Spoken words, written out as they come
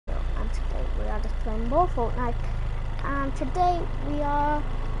playing more Fortnite, and today we are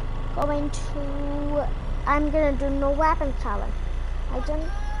going to. I'm gonna do no weapon challenge. I don't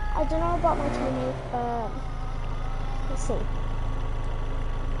know about my teammate, but let's see.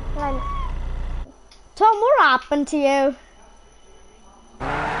 Right. Tom, what happened to you?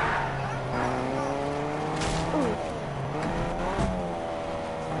 Ooh.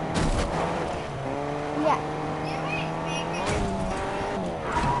 Yeah.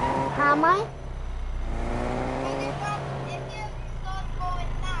 Am I?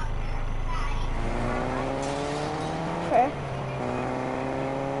 Sure.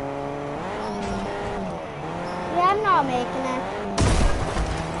 Yeah, I'm not making it.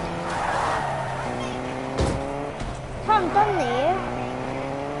 Tom, don't leave.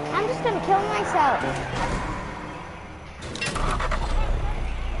 I'm just gonna kill myself.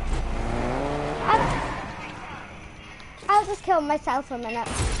 I'll just kill myself for a minute.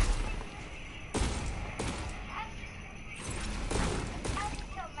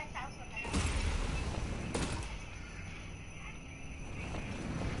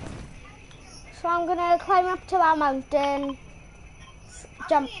 So I'm gonna climb up to that mountain,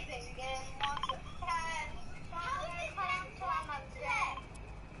 jump.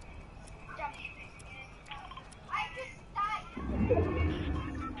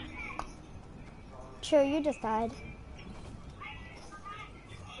 Sure, you just died.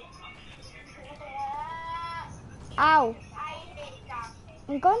 Ow.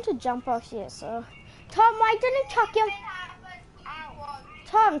 I'm going to jump off here, so. Tom, why didn't you chuck your...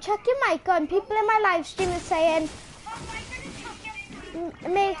 Tom, chuck your mic on. People in my live stream are saying...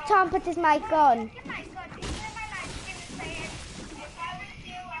 Make Tom put his mic on.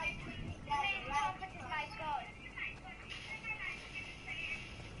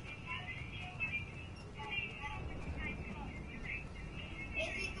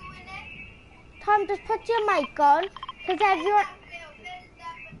 Tom, just put your mic on, because everyone...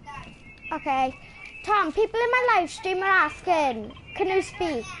 Okay. Tom, people in my live stream are asking, can you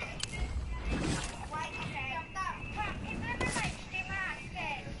speak?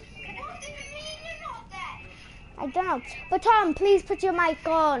 I don't know. But Tom, please put your mic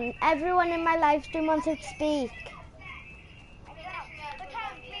on. Everyone in my live stream wants to speak.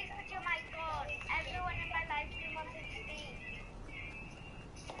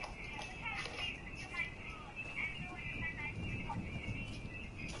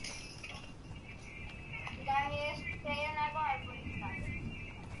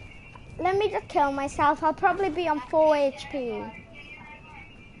 Let me just kill myself. I'll probably be on 4 HP.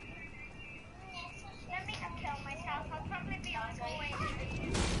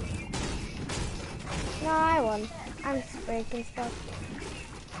 No, I won. I'm just breaking stuff.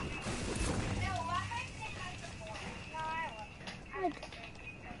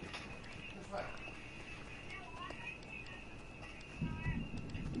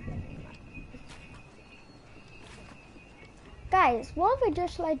 Guys, what video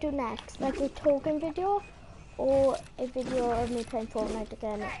shall I do next? Like a talking video or a video of me playing Fortnite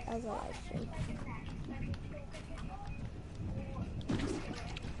again as a live stream?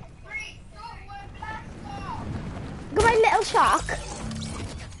 Go my little shark.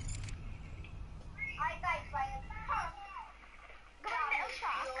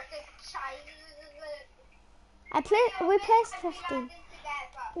 We placed 15.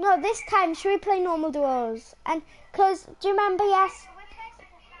 No, this time should we play normal duos? And because do you remember? Yes,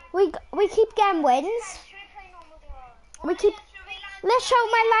 we keep getting wins. Let's show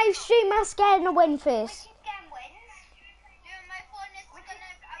my live stream us getting a win first.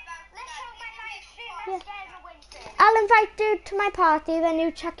 Yeah. I'll invite you to my party, then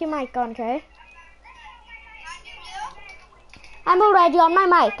you check your mic on, okay? I'm already on my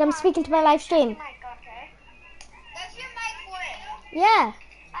mic. I'm speaking to my live stream. Yeah.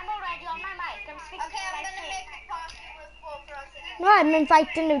 I'm already on my mic. I'm speaking to my live stream. Make a party with 4 persons. No, I'm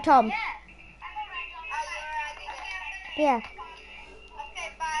inviting you, Tom. Yeah. Yeah. Okay,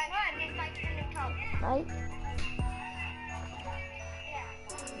 bye. No, I'm inviting you, Tom. Bye.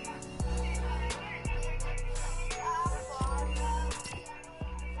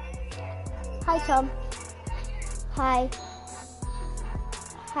 Hi, Tom. Hi.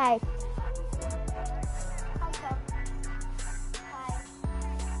 Hi.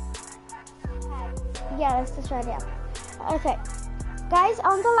 Yeah, let's just ready up. Okay, guys,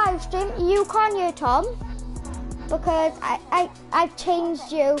 on the live stream, you can't hear Tom because I've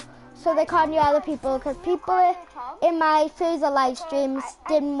changed you so they can't hear other people because people in my Further live streams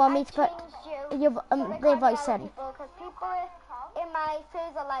didn't want me to put their voice in.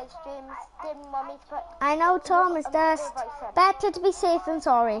 I know, Tom, it's just better to be safe than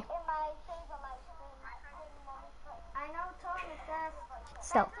sorry.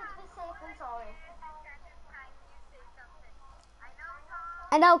 still.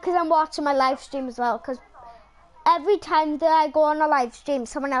 I know, because I'm watching my live stream as well, because every time that I go on a live stream,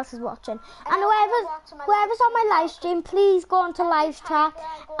 someone else is watching. And whoever's on my live stream, please go onto live chat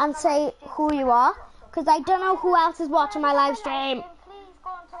and say who you are, because I don't know who else is watching my live stream. Please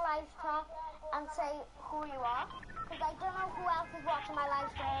go onto live chat and say who you are, because I don't know who else is watching my live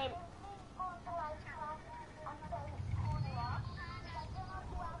stream. Please go onto live chat and say who you are, because I don't know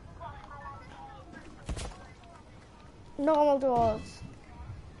who else is watching my live stream. Normal doors.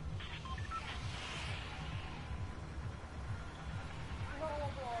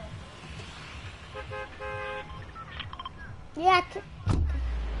 Yeah.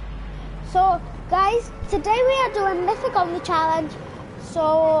 So, guys, today we are doing Mythic Only Challenge.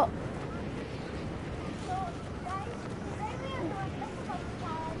 So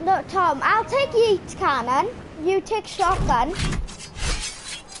no, Tom, I'll take Yeet Cannon. You take Shotgun.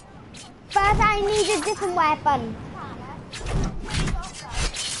 But I need a different weapon.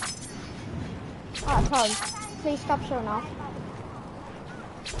 Oh, Tom, please stop showing off.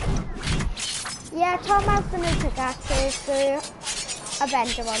 Yeah, Tom has the new pickaxes, the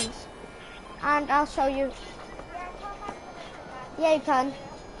Avenger ones. And I'll show you. Yeah, you can,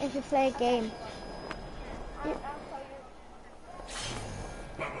 if you play a game.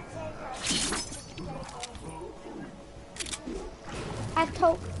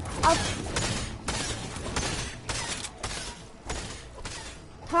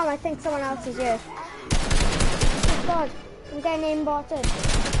 Tom, I think someone else is here. Oh God, I'm getting aimbotted.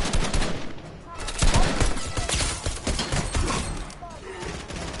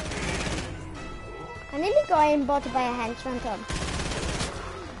 I nearly got aimbotted by a henchman, Tom.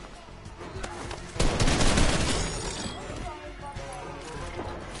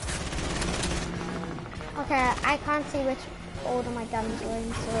 Okay, I can't see which order my guns are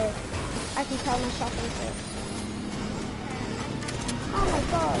in, so I can tell my shopping trip. Oh my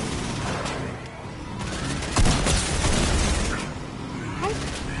God.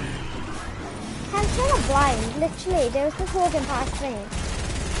 I'm kind of blind, literally. They were just walking past me.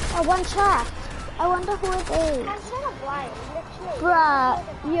 Oh, one shot. I wonder who it is. I'm kind of blind, literally. Bruh,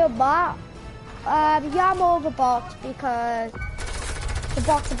 you're bot. Yeah, I'm over bot because the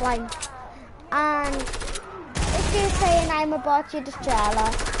bots are blind. And if you're saying I'm a bot, you're just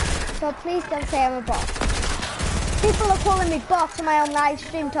jealous. So please don't say I'm a bot. People are calling me bot on my own live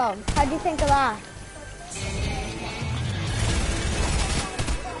stream, Tom. How do you think of that?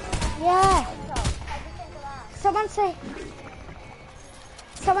 Yeah. Someone's saying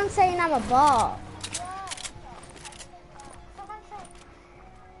I'm a bot.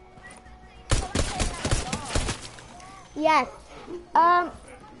 Yes.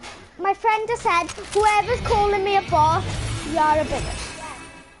 My friend just said, whoever's calling me a bot, you're a bigot.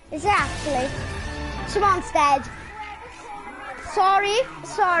 Is it actually? Simon's dead. Sorry.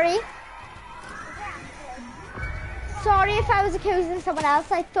 Sorry if I was accusing someone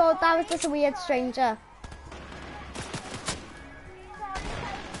else. I thought that was just a weird stranger.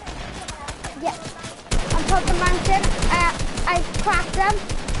 Yeah. On top of the mountain. I cracked them.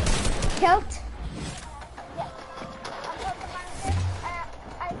 Killed.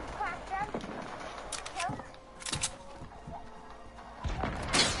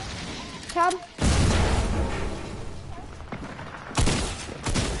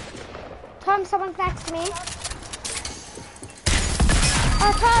 Tom, someone's next to me.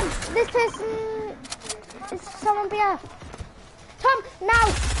 Oh, Tom, this person is someone behind. Tom, now,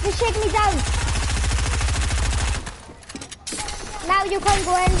 you shake me down. Now you can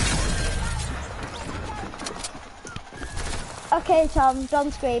go in. Okay, Tom,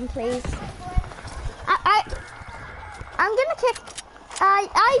 don't scream, please. I'm gonna kick.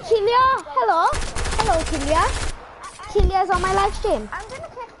 Hi, Kelia. Hello, Kelia. Kelia's on my live stream. I'm gonna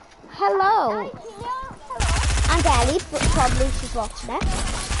kick. Hello. Hi, Kelia. Hello. And Ellie, probably she's watching it.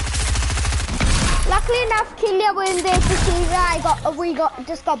 Luckily enough, Kelia were in there to see that we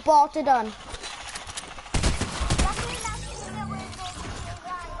just got botted on.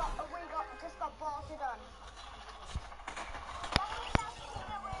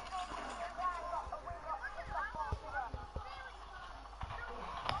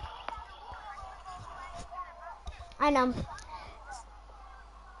 I know.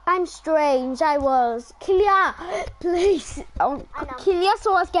 I'm strange, I was. Kelia, please. Oh, Kelia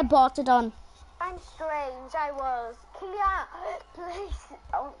saw us get botted on. I'm strange, I was. Kelia, please.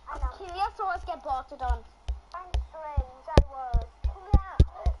 Oh, Kelia saw us get botted on. I'm strange, I was. Kelia,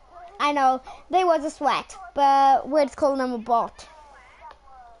 please. I know, they was a sweat, but we're just calling them a bot.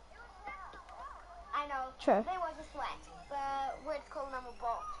 I know. True. They was a sweat, but weird calling them a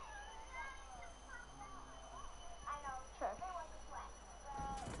bot. I know. True.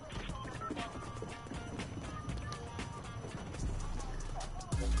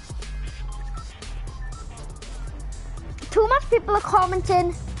 Too much people are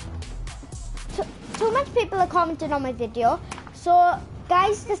commenting. Too much people are commenting on my video. So,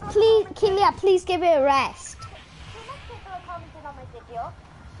 guys, just please, Kelia, please give it a rest. Too much people are commenting on my video.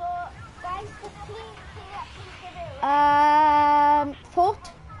 So, guys, just please, Kelia, please give it a rest.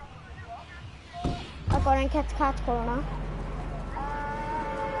 Fort. I got in Kit Kat corner.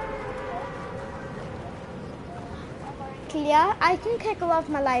 Kelia, I can kick her off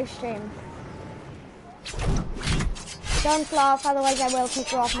my live stream. Don't laugh, otherwise I will kick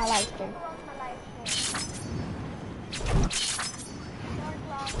her off my live stream.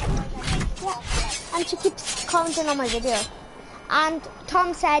 Yeah, and she keeps commenting on my video. And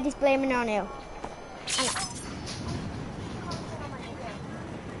Tom said he's blaming it on you.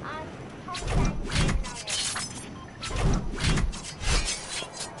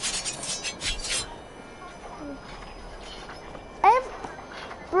 And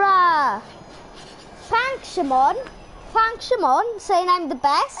bruh. Thanks, Shimon. Thanks, Shimon, saying I'm the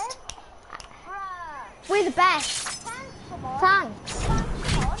best. We're the best. Thanks.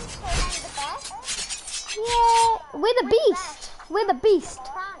 Yeah, we're the beast. We're the beast.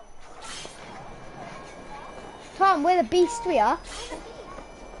 Tom, we're the beast, we are.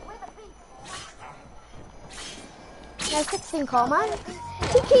 No, 16 comments.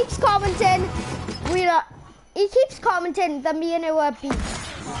 He keeps commenting. He keeps commenting that me and you are beast.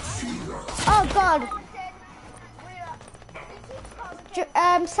 Oh God.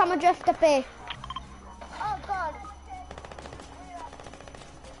 Summer drift up here. Oh God.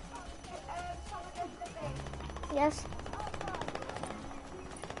 Yes.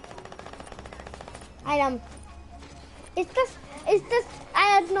 I am. It's just I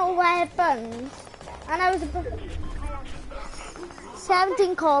had no weapons. And I was about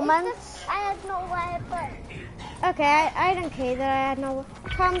 17 comments. I had no weapons. Okay, I don't care that I had no.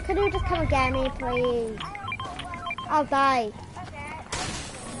 Tom, could you just come and get me, please? I'll die.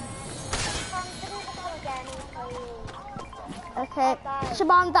 Okay,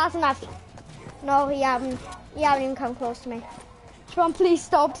 Shimon doesn't have. No, he haven't even come close to me. Shimon, please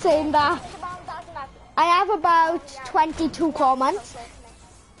stop saying that. I have about 22 comments,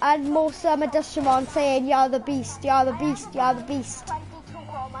 and most of them are just Shimon saying, "You're the beast, you're the beast, you're the beast."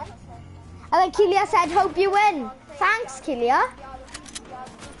 And then Kelia said, "Hope you win." Thanks, Kelia.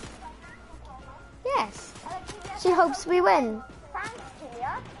 Yes, she hopes we win. Thanks,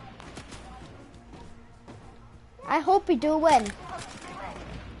 Kelia. I hope we do win.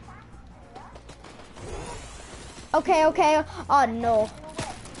 Okay, okay. Oh no.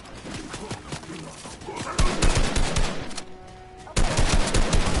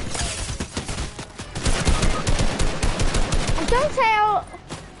 And don't say I'll...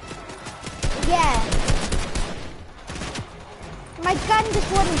 Yeah. My gun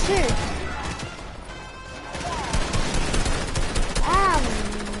just wouldn't shoot.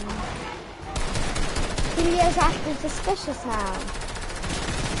 Kelia's acting suspicious now.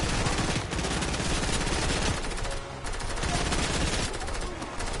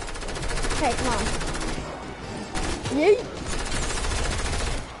 Okay, come on. Yeet.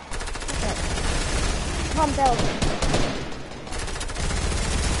 Okay. Come on, build.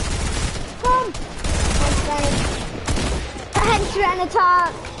 Come. Henchman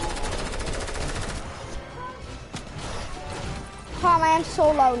attack. Tom, I am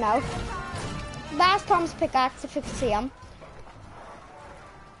so low now. That's Tom's pickaxe, if you can see him.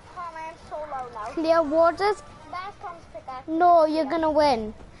 Tom, I am so low now. Clear waters. That's Tom's pickaxe. No, you're gonna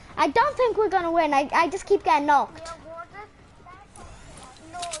win. I don't think we're gonna win. I just keep getting knocked.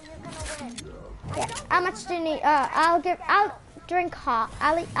 No, you're gonna win. Yeah. How much do you need? I'll drink half.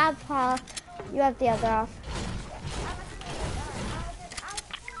 I'll have half. You have the other half.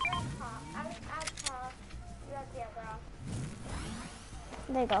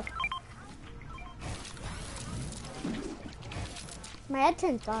 There you go. My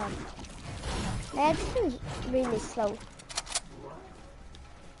editing's gone. My editing's really slow.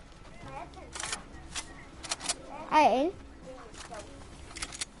 I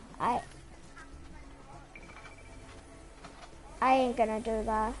ain't gonna do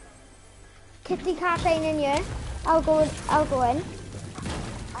that. Kitty cat ain't in here. I'll go in. I ain't gonna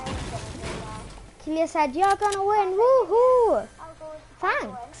do that. Kelia said you're gonna win. Woohoo!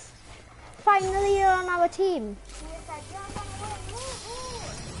 Thanks. Finally you're on our team. Kelia said you're gonna win. Woohoo!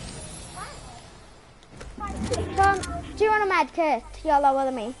 Thanks. Do you want a med kit? You're lower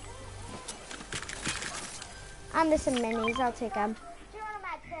than me. And there's some minis, I'll take them. Do you want a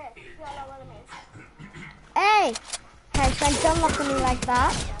med kit? You're lower than me. Hey! Henchman, don't look at me like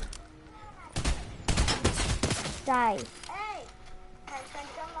that. Die. Hey! Henchman,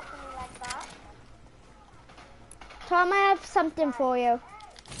 don't look at me like that. Tom, I have something for you.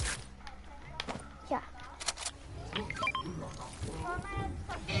 Yeah.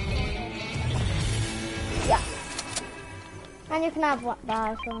 Yeah. And you can have what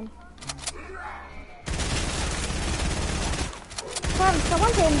that one. Tom,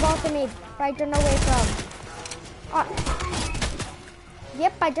 someone's involved me, but I don't know where from. Oh.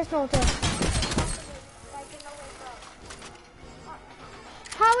 Yep, I just noticed.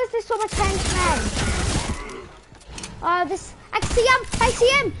 How is there so much henchmen? This. I see him! I see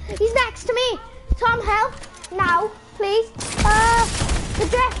him! He's next to me! Tom, help! Now, please. The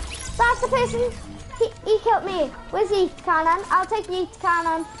drift! That's the person. He killed me. Where's the heat cannon? I'll take the heat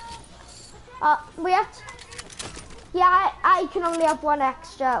cannon. We have to. Yeah, I can only have one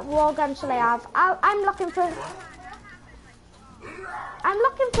extra. What gun shall I have? I'm looking for a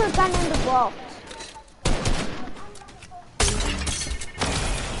gun in the vault.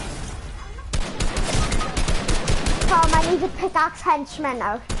 Tom, I need to pickaxe henchmen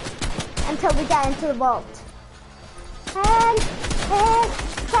now until we get into the vault. And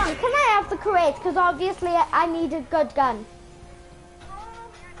Tom, can I have the crate? Because obviously I need a good gun.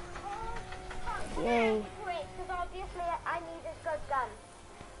 Yay.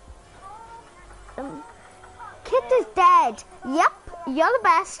 Kit is dead. Yep, you're the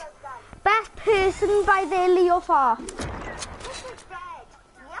best. Best person by the Leo Far.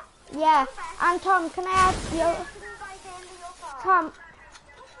 Yeah, and Tom, can I ask you? Tom,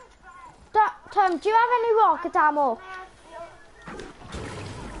 do you have any rocket ammo?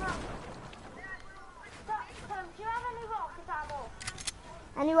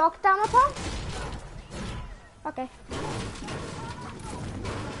 Any rocket ammo, Tom? Okay.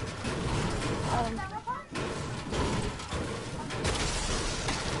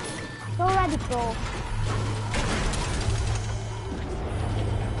 Go ready, bro.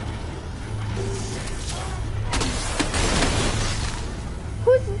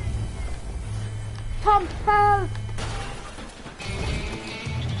 Who's Tom? Help!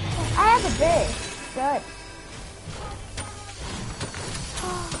 I have a bit. Good.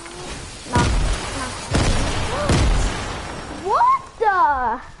 No. What the?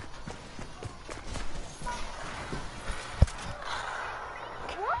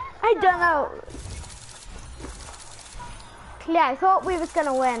 I don't know. Yeah, I thought we was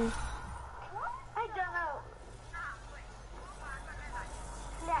gonna win. I don't know.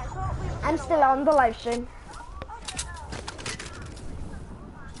 Yeah, I thought we was I'm still on the live stream.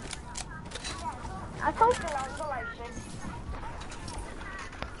 I thought still on the live stream.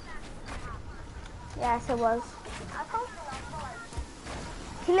 Yes, it was. I thought still on the live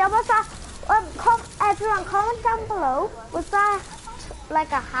stream. Was that? Everyone, comment down below. Was that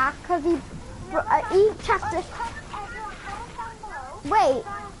like a hack? Cause he chucked it. Wait,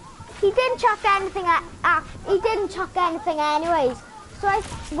 he didn't chuck anything he didn't chuck anything anyways. So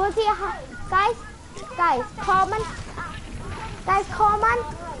was he a hack? Guys, comment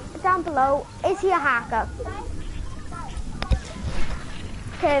down below. Is he a hacker?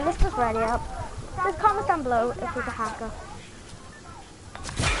 Okay, let's just ready up. Just comment down below if he's a hacker.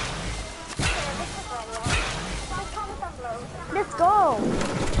 Let's go.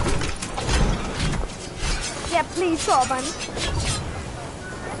 Yeah, please, Torben.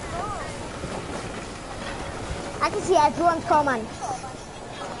 I can see everyone's coming.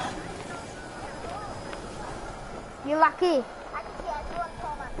 You're lucky. I can see everyone's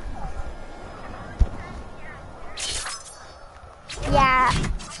coming. Yeah,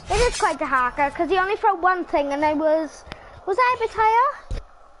 it is quite a hacker because he only threw one thing and I was I a bit higher?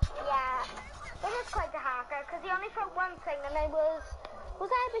 Yeah. It is quite a hacker because he only threw one thing and I was I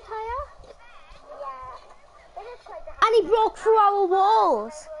a bit higher? Yeah, it is quite a hacker. And he broke through our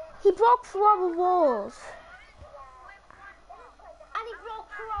walls. He broke through our walls. And he broke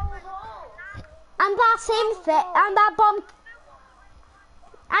through our walls. And that same thing, and that bomb,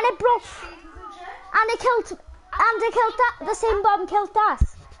 and it broke, and it killed that, the same bomb killed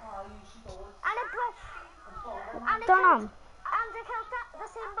us. And it broke, and it don't know. And it killed that, the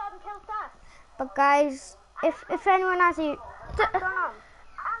same bomb killed us. But guys, if anyone has a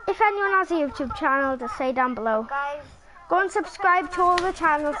YouTube channel, just say down below. Guys, go and subscribe to all the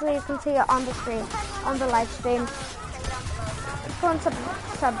channels so you can see it on the screen, on the live stream. Go and sub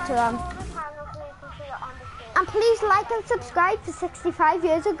to them. And please like and subscribe for 65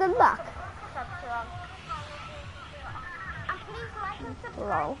 years of good luck. And please like and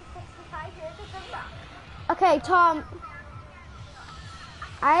subscribe for 65 years of good luck. Okay, Tom.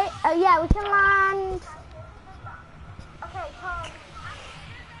 Yeah, we can land. Okay, Tom.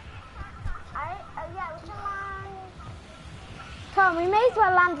 Yeah, we can land. Tom, we may as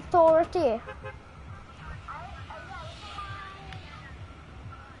well land Authority.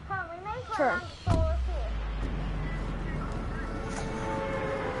 Tom, we may as well land Authority.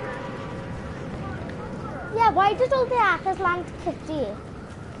 Yeah, why did all the actors land Kitty?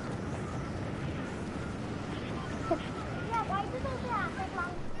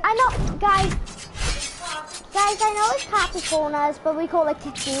 I know, guys, I know it's Catty Corners, but we call it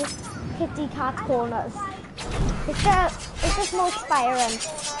Kitty Cat Corners. It's just more inspiring.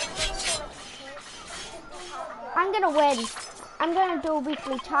 I'm gonna win. I'm gonna do a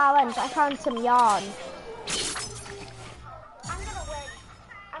weekly challenge. I found some yarn. I'm gonna win.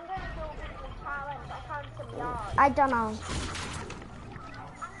 I'm gonna do a weekly challenge. I found some yarn. I don't know.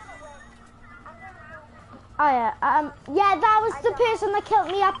 Oh yeah, yeah, that was the person that killed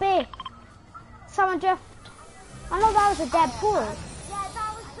me up here. Someone just, I know that was a dead pool. Yeah,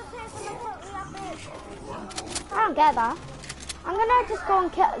 that was the person that killed me up here. I don't get that. I'm gonna just go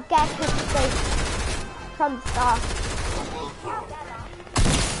and get this space from the start.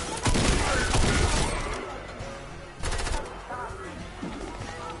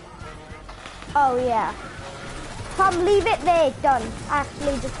 Oh yeah. Tom, leave it there, done.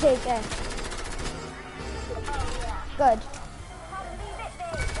 Actually, just take it. Good.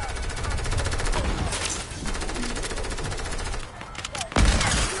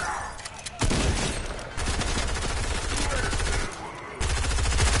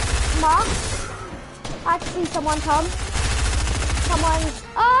 Mark, I see someone, Tom. Someone.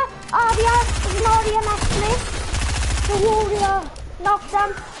 Arya, there's an Arya next to me. The warrior knocked them.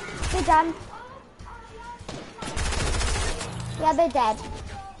 They're done. Yeah, they're dead.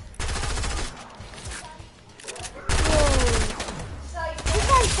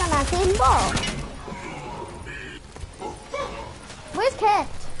 Where's Kit?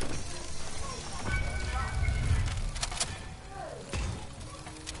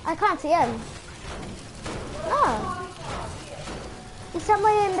 I can't see him. Oh. He's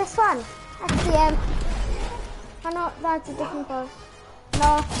somewhere in this one. I see him. Oh no, that's a different post.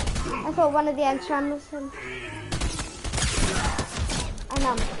 No, I thought one of the entrams was him. I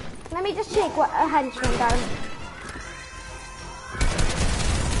know. Let me just check what a henchman down.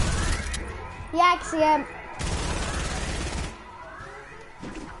 Yeah, I can see him.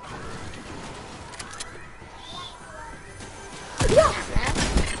 Yeah.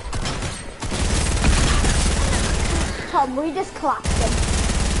 Tom, we just collapsed him.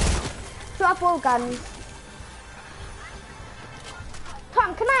 Drop all guns.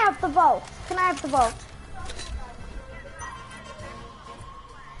 Tom, can I have the vault? Can I have the vault?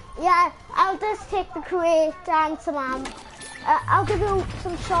 Yeah, I'll just take the crate and some ammo. I'll give you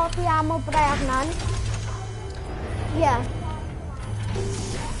some shorty ammo, but I have none. Yeah.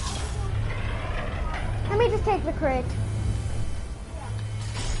 Let me just take the crate.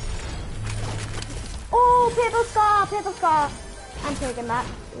 Oh, paper scar, paper scar. I'm taking that.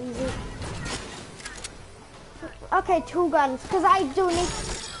 Easy. Okay, 2 guns, because I do need...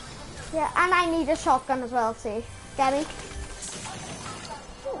 Yeah, and I need a shotgun as well, see? Get me?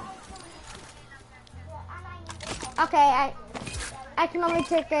 Okay, I can only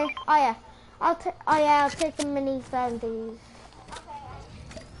take the... Oh yeah. I'll take the mini 70s.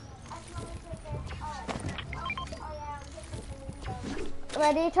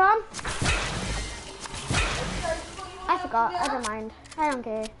 Ready, Tom? I forgot. I don't mind. I don't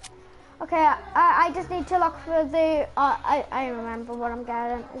care. Okay, I just need to look for the... I remember what I'm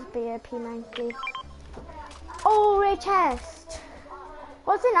getting. It's BAP90. Oh, red chest.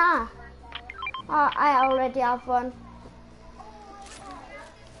 What's in that? I already have one.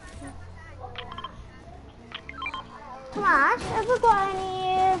 Tomash, have we got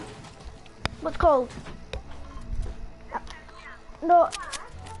any... What's it called? No.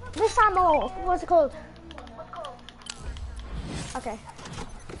 This ammo. What's it called? Okay.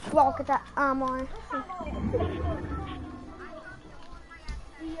 Rocket that ammo.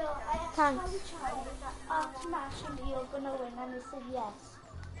 Thanks. Tomash and you're gonna win, and he said yes.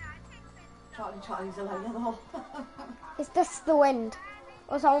 Charlie's a liar though. Is this the wind?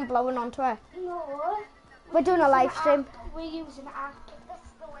 Or someone blowing onto it? No. We're doing a live stream. We're using an app.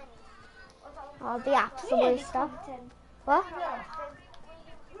 Oh, the app's the worst stuff. What?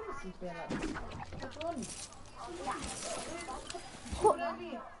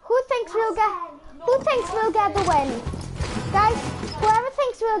 Who thinks we'll get the win? Guys, whoever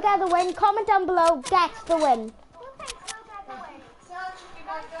thinks we'll get the win, comment down below, get the win.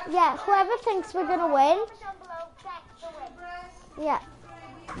 Yeah, whoever thinks we're gonna win. Yeah.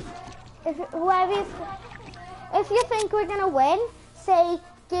 If you think we're gonna win, say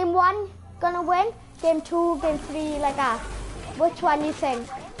game 1 gonna win, game 2, game 3, like that. Which one you think?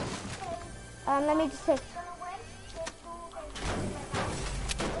 Let me just say.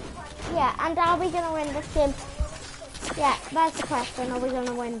 Yeah, and are we gonna win this game? Yeah, that's the question. Are we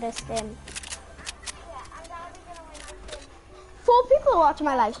gonna win this game? 4 people are watching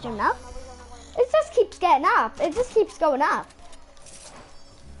my live stream now. It just keeps getting up. It just keeps going up.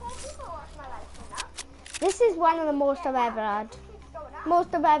 This is one of the most I've ever had.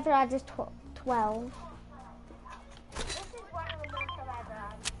 Most I've ever had is 12.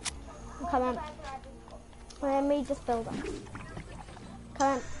 Come on. Let me just build up. Come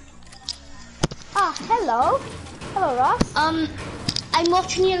on. Ah, hello. Hello, Ross. I'm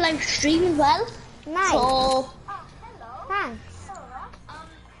watching your live stream as well. Nice. So, Thanks. I'm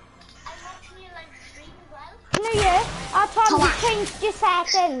watching your live stream as well. No, Tom, you've changed your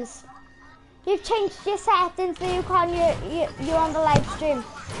settings. You've changed your settings so you can't, you're on the live stream.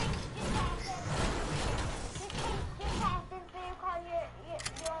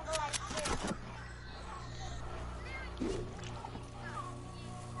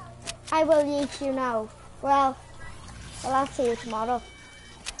 I will eat you now. Well, I'll see you tomorrow.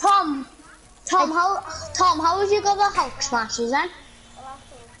 Tom, how have you got the Hulk smashes then?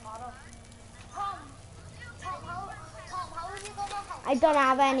 I don't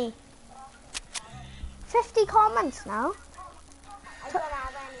have any. 50 comments now. I don't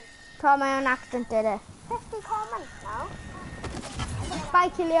have any. Tom, I on accident did it. 50 comments now. Bye,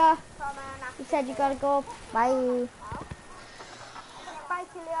 Kilia. You said you gotta go. Bye. Bye,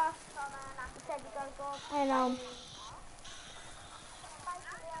 Kilia. You said you gotta go. I know.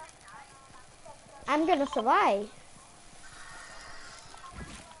 I'm gonna survive.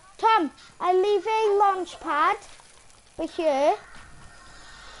 Tom, I leave a launch pad for here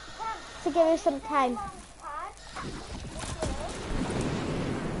to give you some time.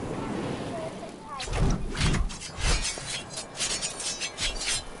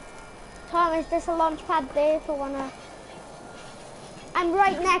 Tom, is this a launch pad there for one? I'm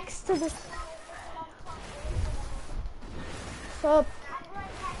right next to the. So.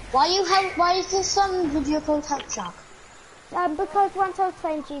 Why is this video called Help Shark? Because once I was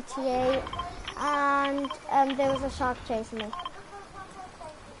playing GTA and there was a shark chasing me.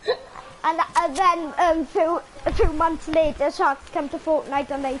 And then a few months later, sharks come to Fortnite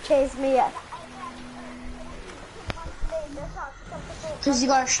and they chase me. Because you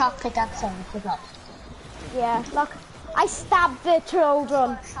got a shark pickaxe on as well. Yeah, look, I stabbed the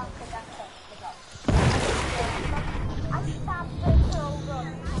children.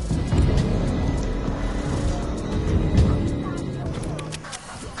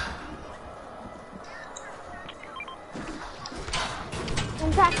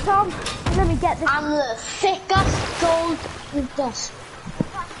 In fact, Tom, let me get this. I'm the thickest gold with dust.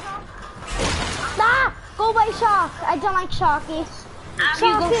 Ah! Go away, shark! I don't like sharkies. Have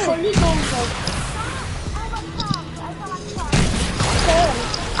you got fully gold though?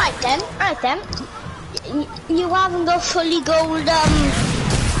 Right then. You haven't got fully gold,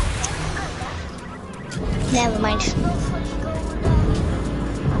 never mind.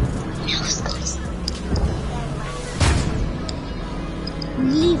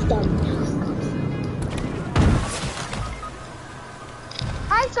 Leave them.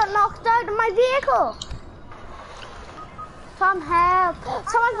 I got knocked out of my vehicle. Tom, help.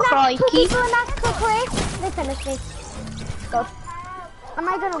 Someone's knocked 2 people in that quickly. They finished me. Good. Am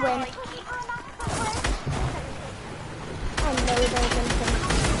I gonna win? I know they're gonna finish.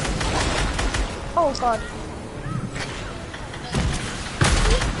 Oh god.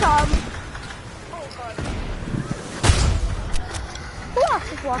 Tom. Oh god. Who else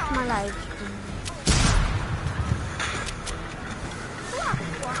is watching my live stream? Who else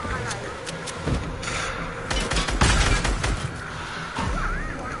is watching my live stream?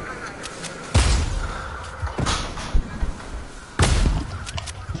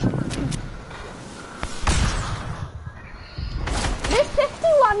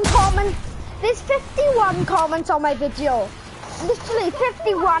 There's 51 comments on my video. Literally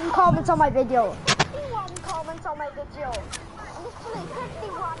 51 comments on my video. 51 comments on my video. Literally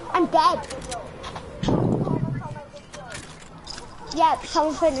 51. I'm dead. Yeah,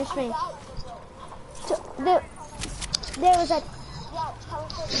 someone finished me. There was a.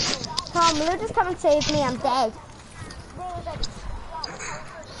 Tom, will you just come and save me? I'm dead.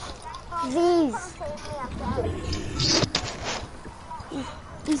 These.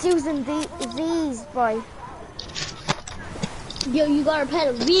 He's using these, boy. Yo, you gotta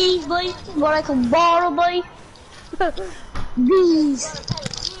pay the bees, boy. You got like a bottle, boy. Bees.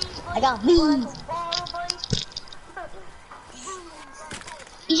 I got bees.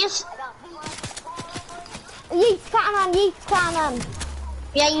 You just... Yeet cannon, yeet cannon.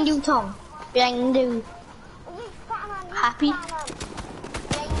 Behind you, Tom. Behind you. Happy?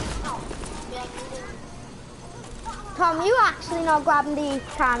 Tom, you actually not grabbing the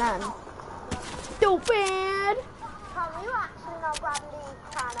yeet cannon. Stupid. Tom, you actually not grabbing the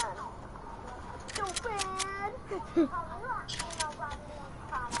yeet cannon. Stupid. Tom, you actually not grabbing the yeet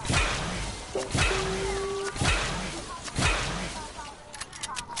cannon.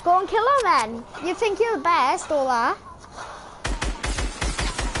 Go and kill her then. You think you're the best, Ola? Go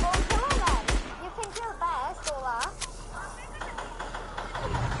and kill her then. You think you're the best, Ola?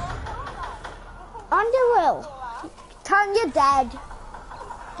 On your will. Tom, you're dead.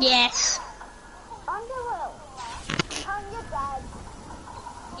 Yes. On your will. Tom, you're dead.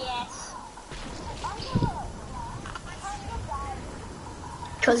 Yes. On your will. Tom, you're dead.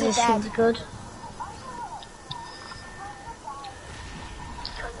 Because it seems good.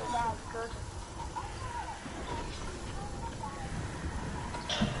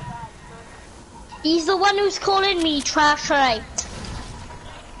 He's the one who's calling me trash, right?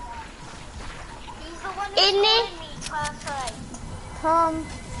 Isn't he? Tom,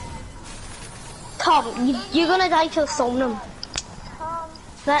 You're gonna die till Somnum.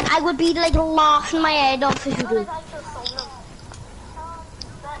 Then I would be like laughing my head off if you do.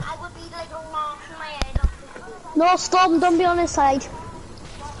 No, Storm, don't be on his side.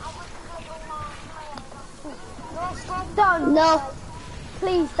 Don. No.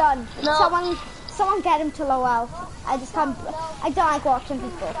 Please, Don. No. Someone get him to low health. I just can't. I don't like watching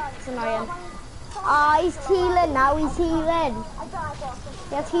people. It's annoying. Ah, he's healing now. He's healing.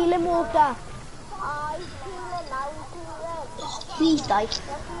 Yes, healing water. Please die.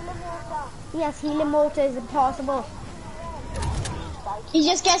 Yes, healing water is impossible. He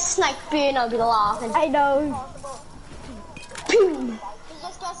just gets sniped and I'll be laughing. I know. Boom.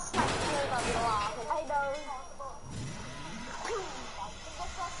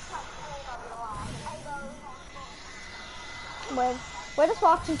 We're just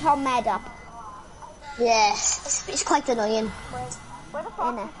watching Tom med up. Yes, it's quite annoying. We're just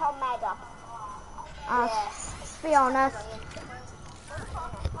watching Tom med up. To be honest.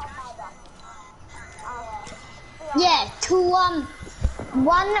 Yeah, 2-1. 1.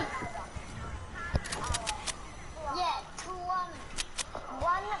 Yeah, 2-1.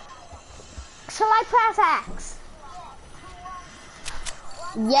 1. Shall I press X?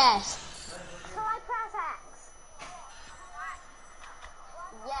 Yes. Shall I press X?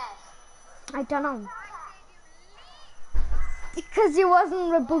 Yes. I don't know. Because you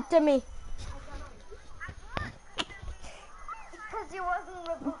wasn't rebooting me. Did you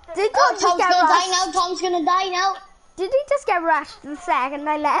Oh, just Tom's get gonna rushed? die now. Tom's gonna die now. Did he just get rushed the second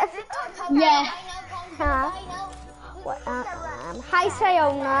I left? Yeah. Huh? Hi,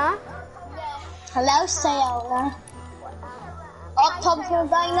 Sayona. Hello, Sayona. Oh, Tom's gonna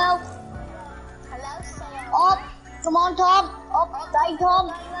die now. Oh, come on, Tom. Oh, die,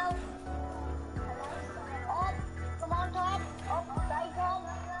 Tom. Oh, come on, Tom. Oh, die, Tom.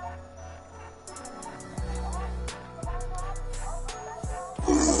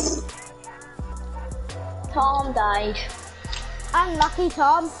 Tom died. Unlucky,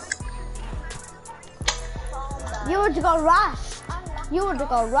 Tom. You would have got rushed. You would have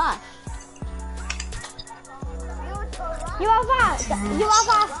got rushed. You have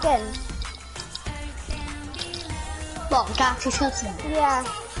asking. What, Gaxi Shelton? Yeah.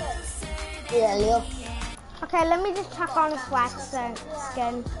 Yeah, Leo. Okay, let me just check on his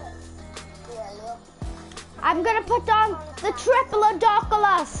skin. I'm gonna put on the triple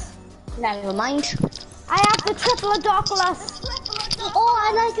Odoculus. Never mind. I have the triple Odoculus. Oh,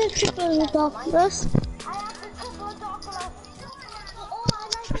 I like the triple Odoculus.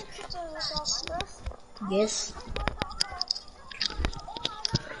 Yes.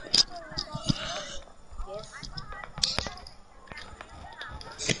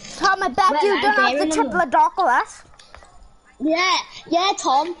 Tom, I bet Well, you don't have the I triple Odoculus. Yeah,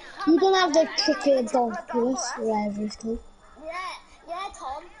 Tom. You don't have the triple Odoculus, whatever it's called. Yeah,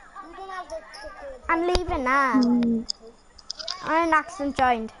 Tom. You don't have the triple. I'm leaving now. I an accident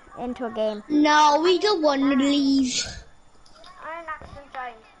joined into a game. No, we don't want to leave. I an accident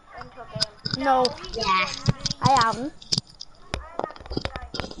joined into a game. No, Yeah. I haven't.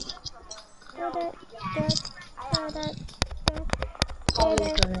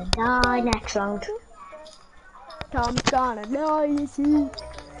 Tom's gonna die next round. Tom's gonna die, you see.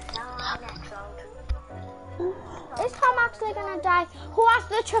 Is Tom actually gonna die? Who has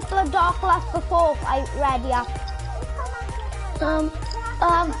the triple dark last before I ready up?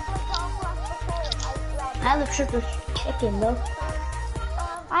 I have a triple chicken though.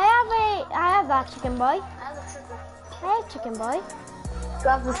 I have that chicken boy. I have chicken boy. Do you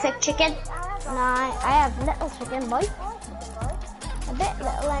have the thick chicken? No, I have little chicken boy. A bit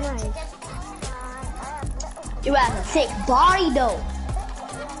little anyways. You have a thick body though.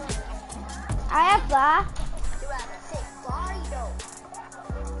 I have that. You have a thick body though.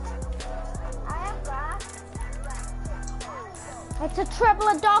 I have that. It's a triple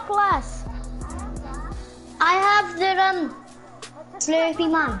darkless. I have the Slurpy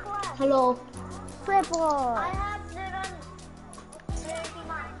man. Hello. Triple. I have the Slurpy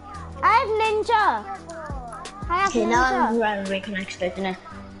man. I have ninja. I have Okay, now I'm ninja. running Recon Expert, innit?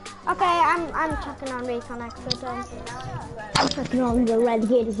 Okay, I'm checking on Recon Expert then. I'm checking on the red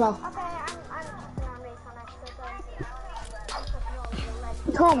gate as well. Okay, I'm checking on Recon Expert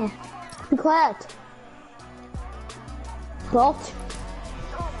then. Tom, be quiet. What?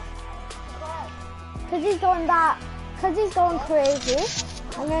 Cause he's going crazy.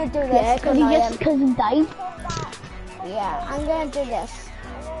 I'm gonna do this. Yeah, because he died. Yeah, I'm gonna do this.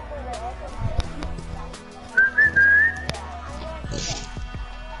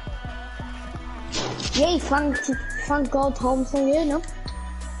 Hey, thank God Tom's still here, no?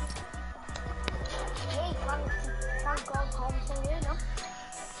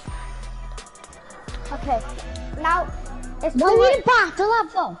 Okay, now it's Why too are you battle that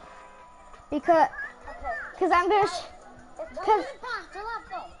though? because I'm gonna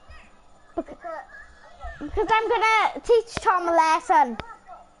because I'm gonna teach Tom a lesson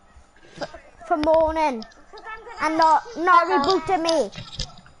for morning and not rebooting me.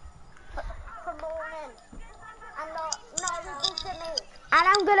 And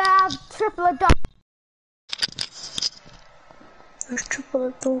I'm gonna have triple a dog. There's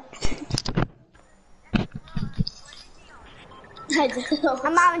triple dog. I don't know.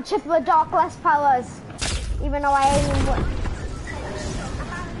 I'm having triple a dark less powers, even though I ain't even.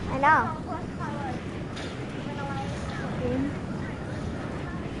 I know.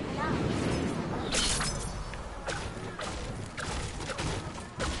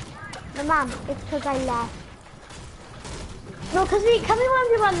 No, Mom, it's because I left. No, can we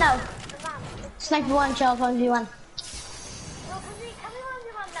 1v1 now? Sniper 1, shell 1v1.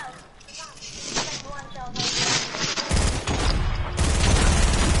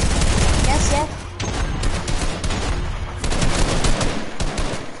 Yes, yes.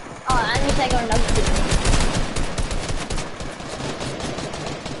 Oh, I need to go another two.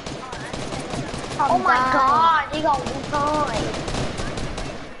 Oh my God, he got one time.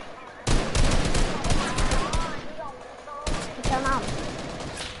 Come on.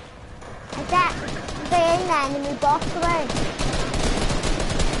 Is that the enemy box away?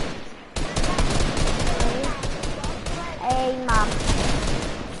 Aim, Mom.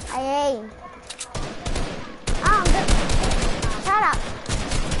 I aim. Oh, I'm good. Shut up.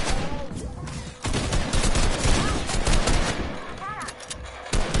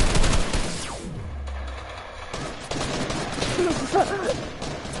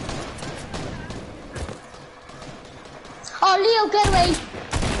 Oh, Leo, get away.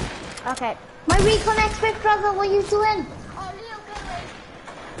 Okay. My recon expert brother, what are you doing?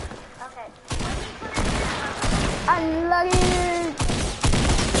 Unlucky.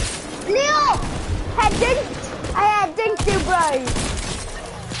 Leo! I had dinked you, bro.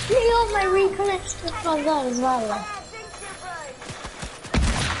 Leo, my recon expert brother as well.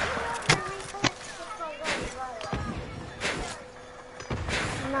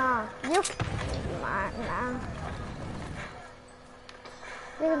 Nah, you. Nah.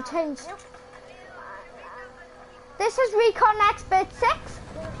 They haven't changed. This is Recon Expert 6.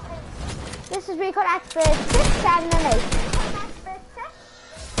 This is Recon Expert 6, 7 and 8.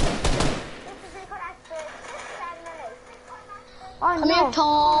 Oh Come no. here,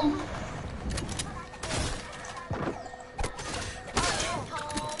 Tom.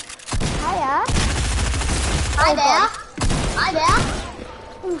 Hiya. Hi there. Hi there.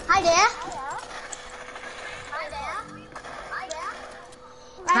 Hi there.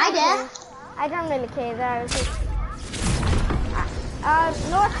 Hi there. I don't really care there.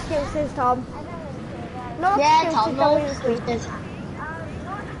 No excuses, Tom. No Yeah, excuses. Tom, no don't be sweet. excuses.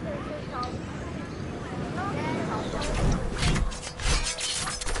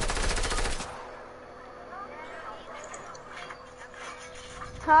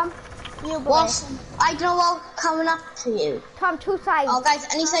 Tom, you boy. What? I don't know what coming up to you. Tom, two sides. Oh, guys,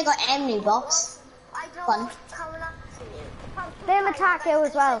 at least I got Emily box. Fun. They'll attack you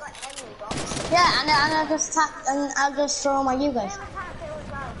as well. Yeah, and I'll just tap and I'll just throw my you guys.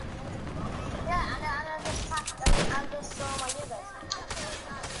 Yeah, and I'll just tap and I'll just throw my you guys.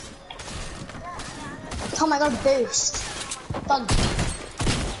 Tom, I got a boost. Done.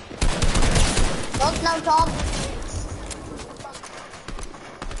 Don't now, Tom.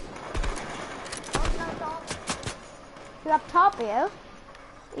 You up top, are you? Are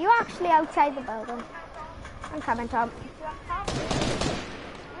you actually outside the building? I'm coming, Tom.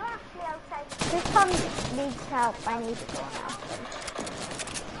 This Tom needs help. I need to go now.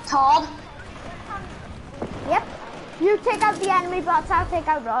 Tom. Yep. You take out the enemy bots, I'll take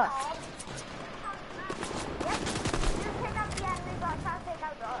out Ross.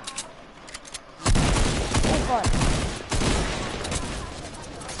 Oh god.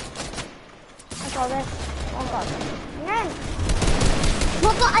 I got this. Oh god. Man.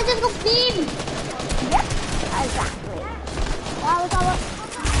 What the? I just got beamed. Yep. Exactly. Wow, that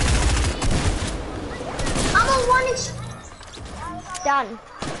I'm on one inch. done.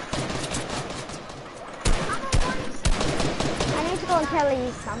 I need to go and kill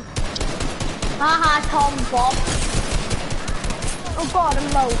these some. Haha, Tom Bob. Oh god, I'm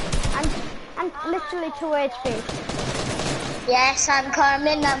low. I'm literally 2 HP. Yes, I'm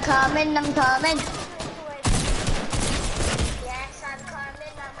coming, I'm coming, I'm coming. Yes, I'm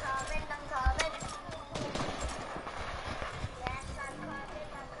coming, I'm coming, I'm coming. Yes, I'm coming,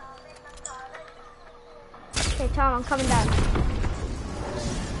 I'm coming, I'm coming. Okay, Tom, I'm coming down.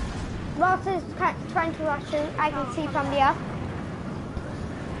 Ross is trying to rush you. I can see from the up.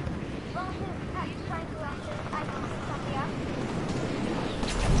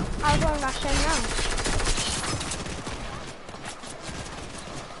 I'll go and rush him now.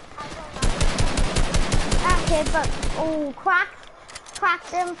 That kid, but oh, cracked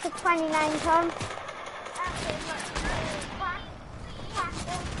him for 29 Tom.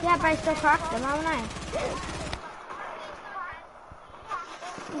 Yeah, but I still cracked him, haven't I?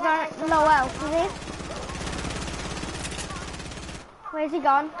 He's on low health, is he? Where's he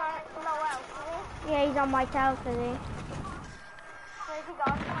gone? Yeah, he's on my tail, is he? Where's he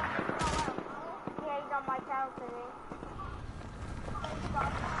gone? Yeah, he's on my tail, is he?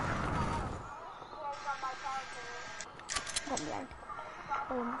 Got me out.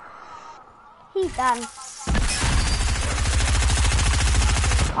 Boom. He's done.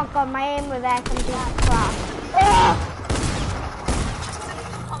 Oh god, my aim with there can be crap.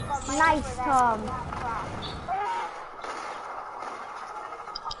 Nice, Tom.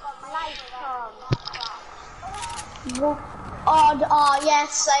 Nice, Tom. Oh,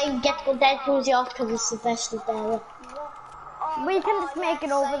 yes, I get to go Deadpool's yacht because it's the best of there. We can just make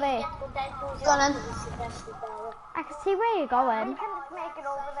it over there. Go on. I can see where you're going. We can just make it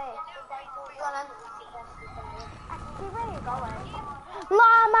over there. Go on. I can see where you're going.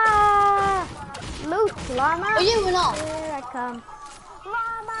 Llama! Loot, llama! Are you or not? Here I come.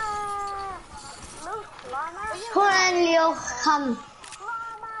 Llama! Loot, llama! Come on, Leo, come.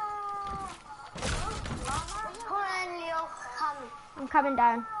 I'm coming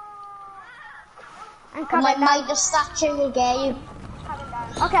down. I'm I coming might down. the statue will get you.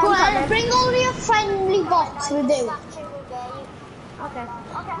 Okay, Come I'm on, coming. bring all your friendly bots with you. Okay.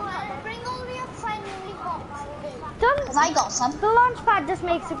 Bring all your friendly bots with you. Because Done. I got some. The launch pad just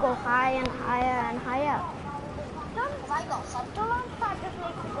makes it go higher and higher and higher. Because I got some. The launch pad just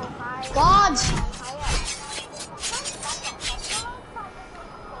makes it go higher. God!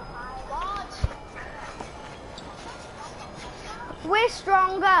 We're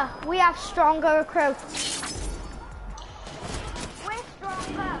stronger. We have stronger recruits. We're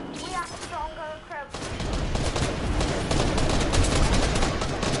stronger. We have stronger recruits.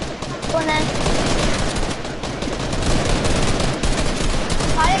 Go on then.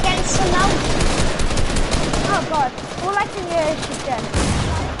 Try against them now. Oh god. All I can hear is she's dead.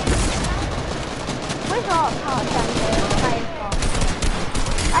 Where's our part down here?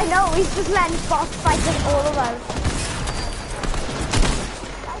 I know, he's just letting bots fight all of us.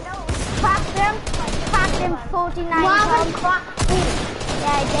 Cracked him 49 You haven't times. cracked me.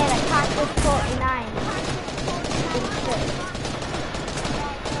 Yeah, I did. I cracked him 49.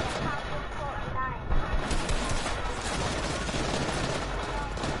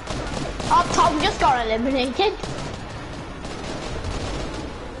 Oh, Tom just got eliminated.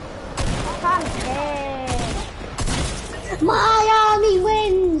 Tom's dead. My army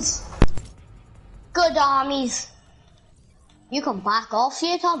wins. Good armies. You can back off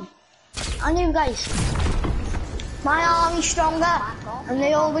here, Tom. And you guys. My army's stronger. And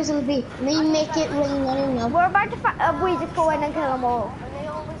they always will be. They make it ring, I don't know. We're about to we just go in and kill them all.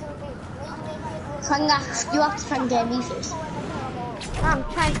 You have to try and get me first. I'm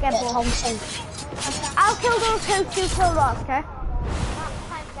trying to get Yeah, more. Thompson. I'll kill those hoops, you kill Ross, okay?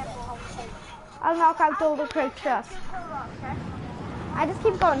 I'll knock out all the creatures. I just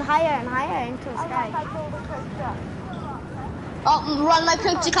keep going higher and higher into the sky. Oh, run like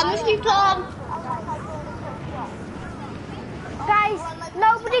creature coming for you, Tom. Guys,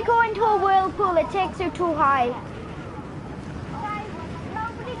 nobody go into a whirlpool, it takes you too high.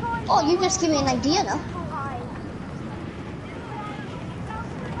 Oh, you just give me an idea now.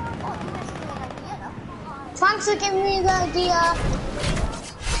 Thanks for giving me the idea.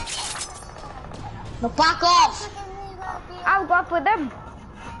 No, back off. I'll go up with them.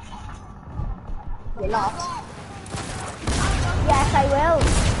 You're not. Yes, I will.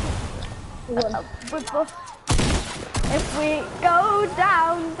 You won't. If we go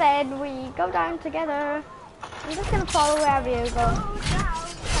down, then we go down together. I'm just gonna follow wherever you go.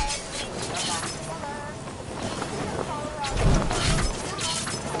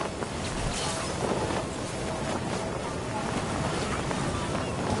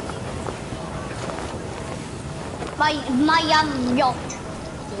 My yacht.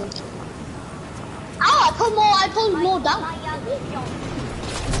 Oh, I pulled more down.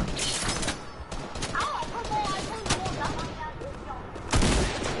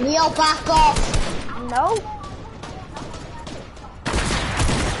 Leo, back off. No.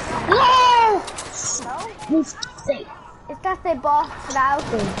 No! Move safe. It's just the boss now.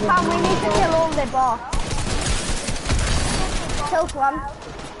 Come, we need to kill all the boss. Killed one.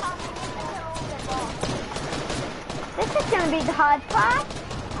 This is gonna be the hard part.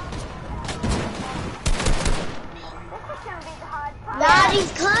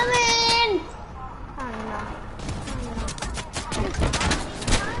 Daddy's coming! Oh no.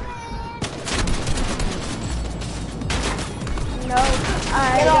 No,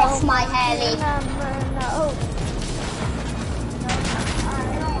 Get off my heli. No.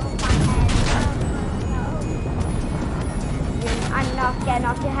 I'm not getting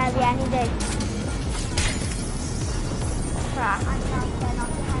off your heli any day. Crap.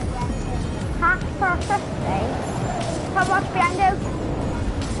 Hack for 50. Come watch behind you.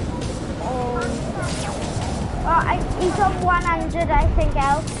 Oh, he's on 100, I think,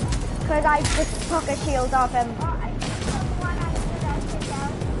 else. Because I just took a shield off him.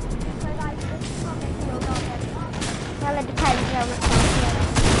 Well, it depends how much time.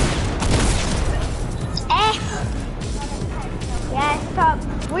 Yes, come.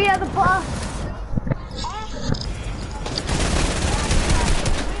 We are the boss.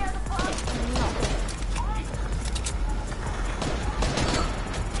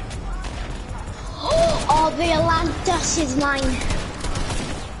 Oh, the Atlantis is mine.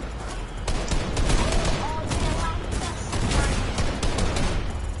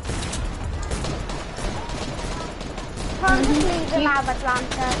 Can't just leave them out of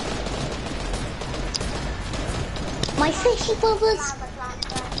Atlanta. My fishy bubbles.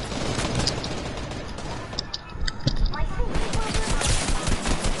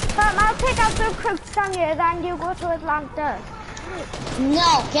 Come, I'll take out the crooks on you, then you go to Atlanta.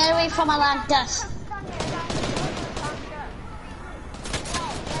 No, get away from Atlantis.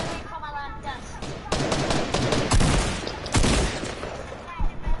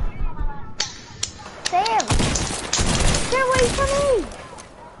 Sam! Get away from me!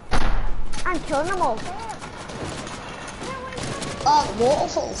 I'm killing them all. Oh, the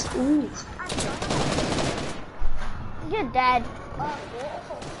waterfalls. Ooh. You're dead.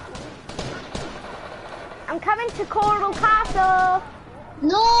 I'm coming to Coral Castle.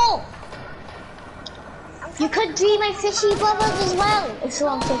 No! You could be my fishy brothers as well, if you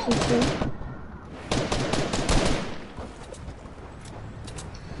want to take me through.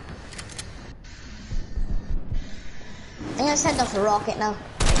 I'm gonna send off a rocket now.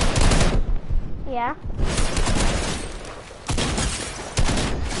 Yeah.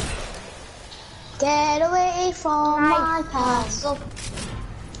 Get away from Nice. my castle.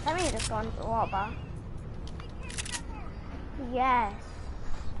 Let me just go into the water. Yes.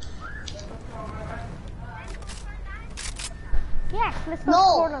 Yes, let's go to No,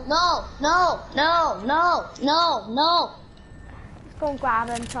 Coral. no, no, no, no, no, no, Let's go and grab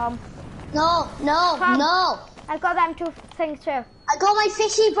him, Tom. no, no, Come. no. I've got them two things too. I got my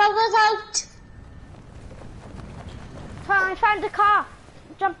fishy brothers out. Tom, I found the car.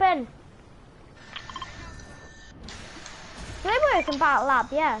 Jump in. Do they work in Battle Lab?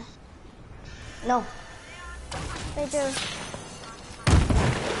 Yeah, No. they do.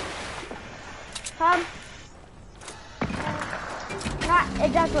 Tom. That,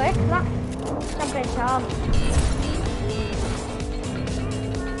 it does work. Look. Jump in, Tom.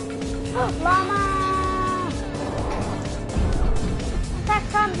 Llama! sec,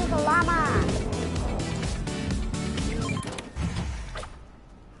 Tom, there's a llama.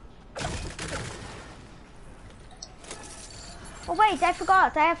 Oh wait, I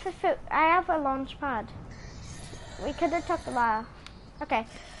forgot. I have a launch pad. We could have took the ladder. Okay,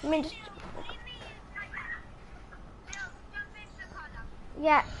 let me just.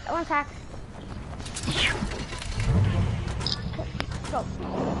 Yeah, one sec. Go.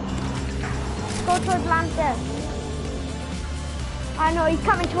 Go to Atlantis. I know he's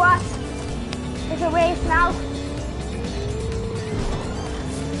coming to us. There's a race now.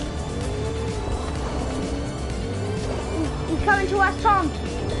 He's coming to us, Tom.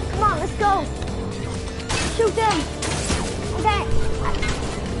 Come on, let's go. Shoot him. Okay.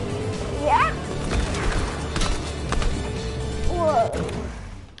 Yeah. Whoa.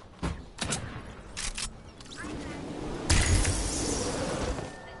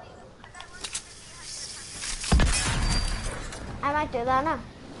 I might do that now.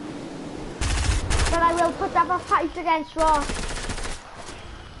 But I will put up a fight against Ross.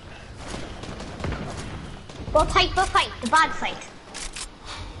 What type of fight? The bad fight?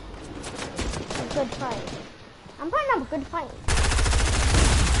 A good fight. I'm putting up a good fight.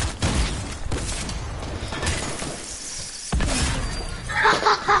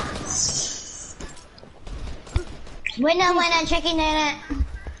 Winner, chicken dinner.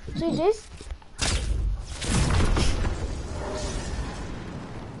 GG's.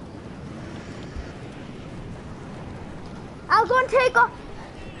 I'll go and take off.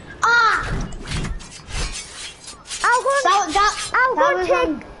 Ah! I'll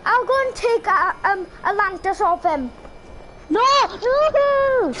go and take Atlantis off him. No!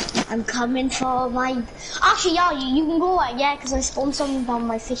 I'm coming for mine. Actually, yeah, you can go out, yeah, because I spawned some on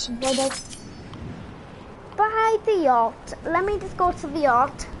my fishing rod. By the yacht. Let me just go to the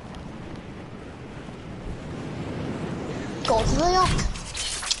yacht. Go to the yacht.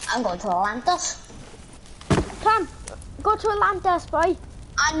 I'm going to Atlantis. Come, go to Atlantis, boy.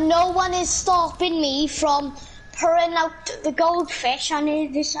 And no one is stopping me from pouring out the goldfish and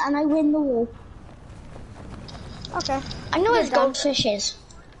I win the war. Okay. I know where the goldfish is.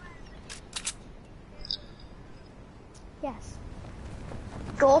 Yes.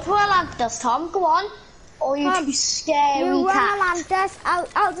 Go to Atlantis, Tom, go on. Or you too scary You cat. run Atlantis,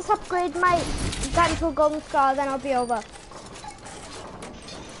 I'll just upgrade my gun to a golden scar, then I'll be over.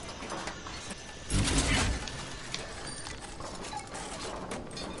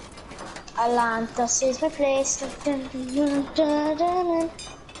 Atlantis is my place. And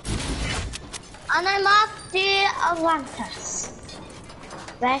I'm at the Atlantis.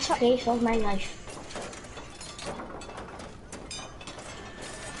 Best place of my life.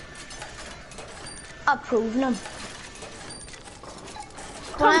 I've proven them.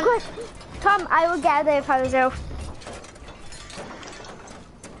 Tom, quick! Tom, I would get there if I was you.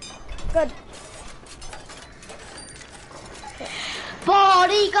 Good.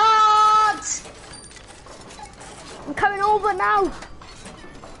 Bodyguards! I'm coming over now.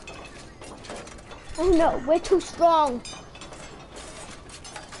 Oh no, we're too strong.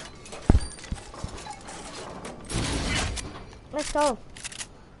 Let's go.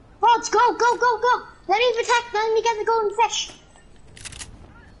 Rods, go! Let me protect, let me get the golden fish.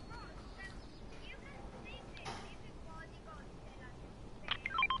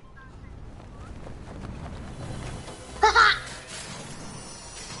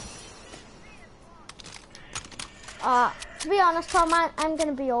 To be honest, Tom, I'm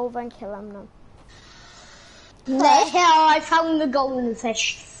gonna be over and kill him now. The hell, I found the golden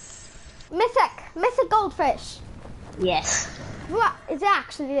fish. Mythic goldfish. Yes. What is it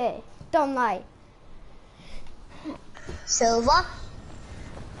actually there? Don't lie. Silver.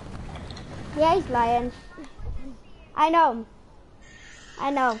 Yeah, he's lying. I know.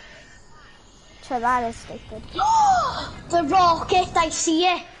 So that is stupid. The rocket, I see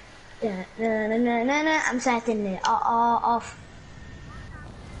it. I'm setting it off.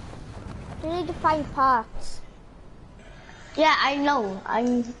 We need to find parts. Yeah, I know. I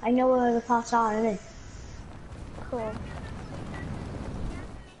know where the parts are, innit? Cool.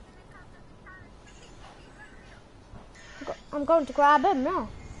 I'm going to grab him now.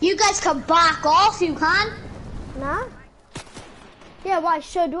 You guys can back off, you can. Nah? Yeah, why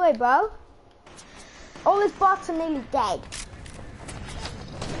should we, bro? All his bots are nearly dead.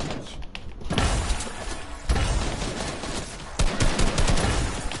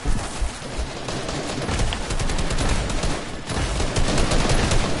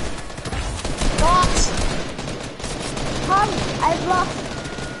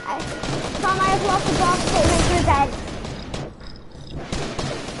 Tom, I have lost the boss statement to dead.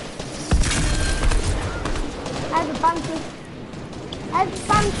 I have a bounty. I've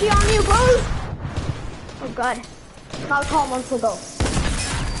bounty on you, bro. Oh god. Now Tom wants to go.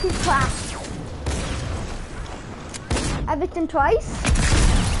 He's crashed. I've hit him twice.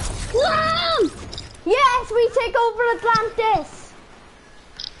 No! Yes, we take over Atlantis.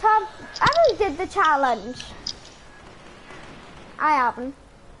 Tom, I already did the challenge. I haven't.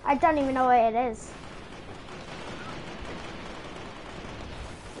 I don't even know where it is.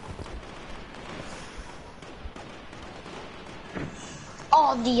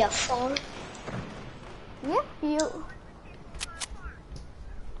 Oh, the phone. Yep, you.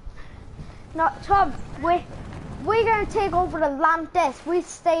 No, Tom, we're gonna take over Atlantis. We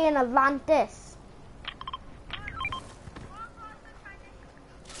stay in Atlantis.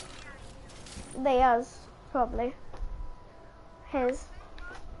 Theirs, probably. His.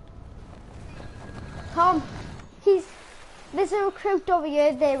 Tom, there's a recruit over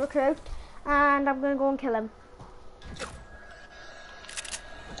here, they recruit, and I'm gonna go and kill him.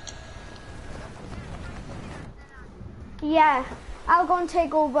 Yeah, I'll go and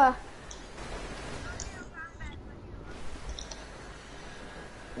take over.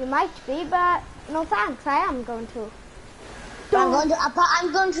 You might be, but no thanks, I am going to.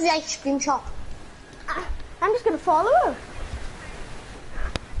 I'm going to the ice cream shop. I'm just gonna follow her.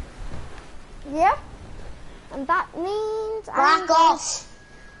 Yep. And that means Back off.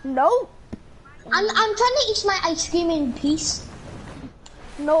 No. I'm trying to eat my ice cream in peace.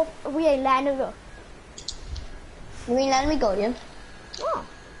 No, we ain't letting her go. You mean let me go, yeah? Oh,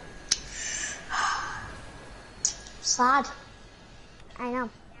 Sad. I know.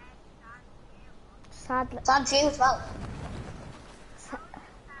 Sad. Sad for you as well.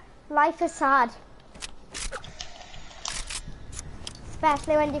 Life is sad.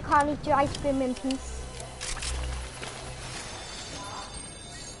 Especially when you can't eat your ice cream in peace.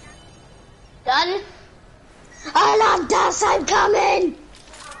 Done? Atlantis, I'm coming!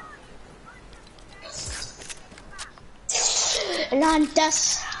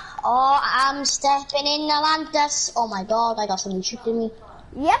 Atlantis. Oh, I'm stepping in Atlantis. Oh my god, I got something shooting me.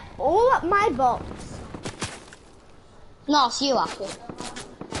 Yep, all up my box. No, it's you actually.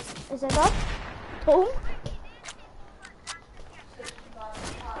 Is it up? Boom.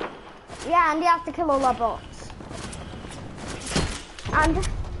 Yeah, and you have to kill all our bots.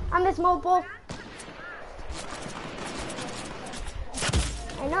 And there's more bots.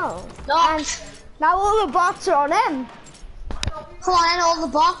 I know. No. And now all the bots are on him. Come on in, all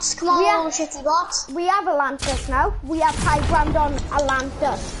the bots. Come on, Yeah. all the shitty bots. We have Atlantis now. We have high ground on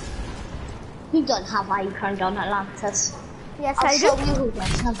Atlantis. We don't have high ground on Atlantis. Yes, I'll I show do. you who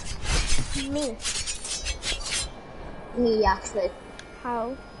does have. Me. Me, actually.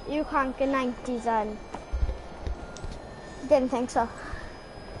 How? You can't get 90s on. Didn't think so.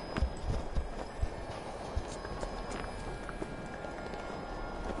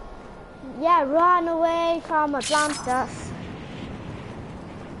 Yeah, run away from Atlantis.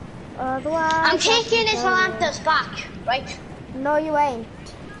 Otherwise, I'm taking this Atlantis back, right? No, you ain't.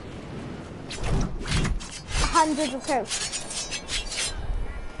 100 recruits.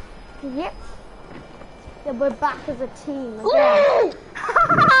 Yep. Yeah, we're back as a team again.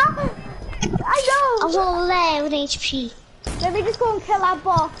 I know! I'm all there with HP. Let me just go and kill our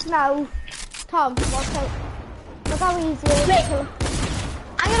boss now. Tom, watch out. Look how easy it is to kill.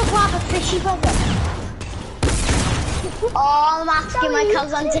 I'm gonna grab a fishy bubble. Oh, I'm asking my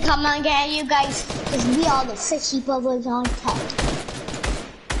cousin to come and get you guys, because we are the fishy bubbles on top.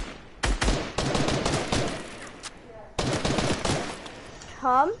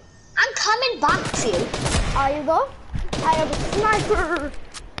 Tom, I'm coming back to you. are you go? I have a sniper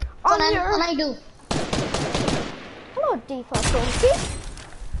on your... And I do. Hello, default donkey.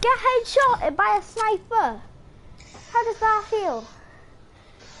 Get headshotted by a sniper. How does that feel?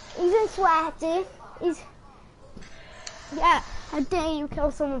 He's in sweaty. He's... Yeah, how dare you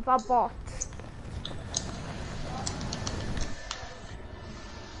kill some of our bots.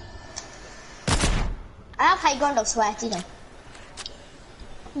 I have high ground of sweaty then.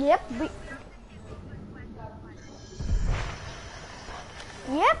 Yep,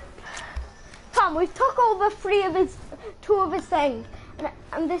 Yep. Tom, we took over two of his things.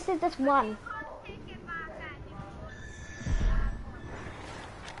 And this is just one.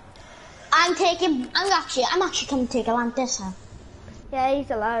 I'm actually coming to take Atlantis now. Yeah, he's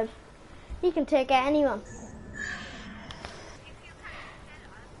allowed. He can take out anyone.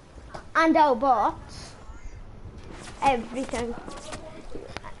 And our bots. Everything.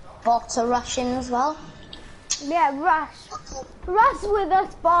 Bots are rushing as well. Yeah, rush. Rush with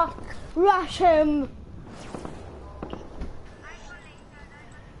us, bot. Rush him.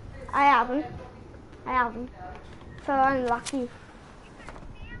 I haven't. So unlucky.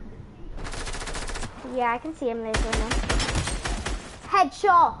 Yeah, I can see him later now.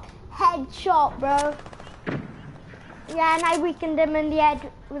 Headshot! Headshot, bro. Yeah, and I weakened him in the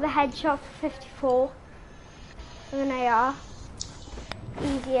head with a headshot for 54. With an AR.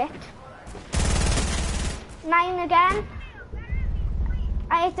 Easy it. 9 again.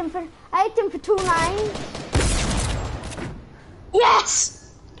 I hit him for 2 9s.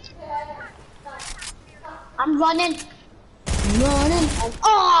 Yes! I'm running. Running. And,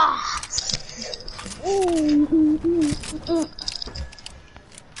 oh!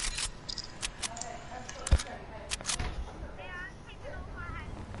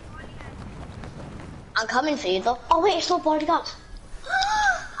 I'm coming for you though. Oh wait, it's not bodyguards.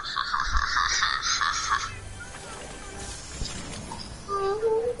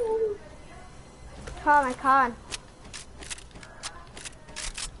 Tom, I can't.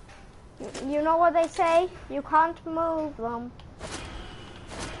 You know what they say? You can't move them.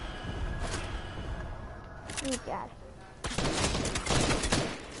 You got it.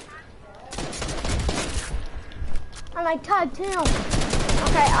 And I tagged him.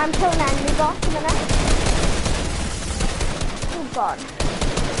 Okay, I'm killing enemy boss in a minute. Oh god.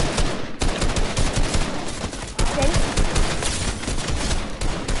 Okay.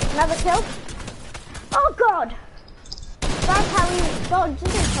 Another kill. Oh god! That's how he dodged it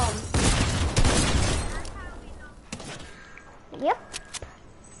from. Yep.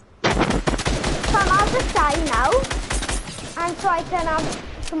 So I'll just die now. And so I can have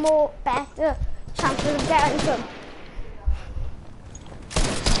some more better chances of getting some.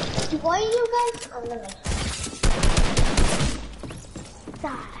 Why are you guys on the list?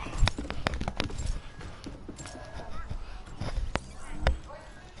 Die.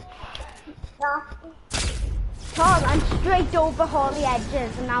 Yeah. Tom, I'm straight over all the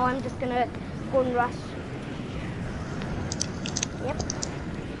edges and now I'm just gonna go and rush. Yep.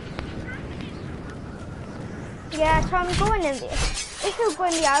 Yeah, so I'm going in there. If you go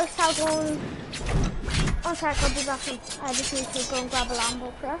in the house, I'll go and... One sec, I'll do nothing. I just need to go and grab a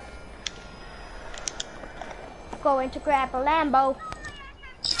Lambo first. Going to grab a Lambo.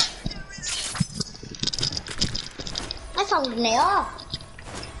 I found an AR.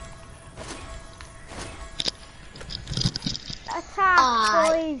 Attack,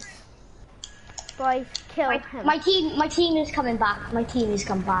 boys. Boys, kill him. My team is coming back. My team is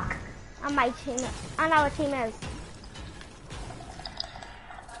coming back. And my team, and our team is.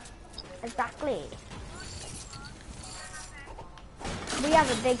 Exactly. We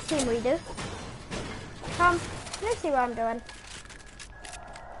have a big team, we do. Come, let's see what I'm doing.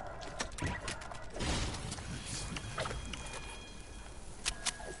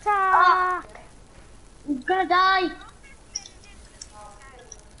 Attack! I'm gonna die.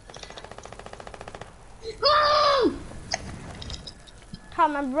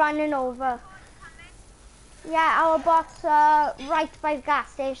 Tom, I'm running over. Yeah, our bot's right by the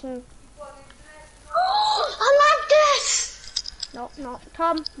gas station. I like this! No, no.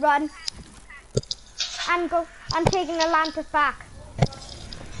 Tom, run. And go. I'm taking Atlantis back.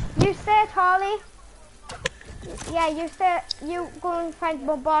 You stay, Charlie. Yeah, you stay. You go and find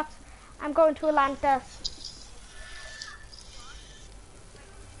more bots. I'm going to Atlantis.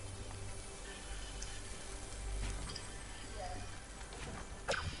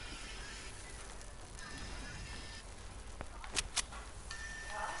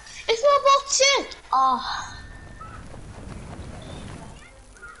 It's my box in. Oh.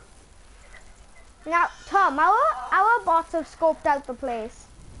 Now, Tom, our bots have scoped out the place.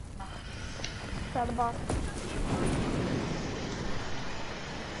 So the bots.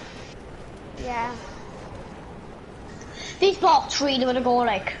 Yeah. These bots really want to go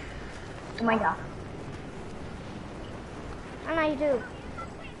like, oh my god. And I do.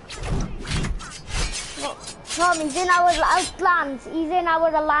 Well, Tom, he's in our outlands. He's in our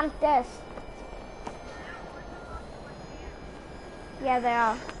Atlantis. Yeah, they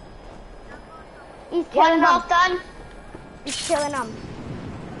are. He's killing One bot them. done. He's killing them.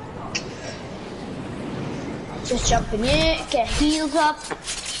 Just jump in here, get heals up.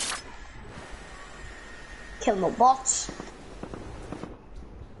 Kill more bots.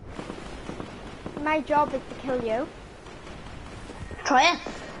 My job is to kill you. Try it.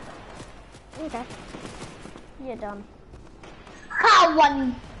 Okay. You're done. How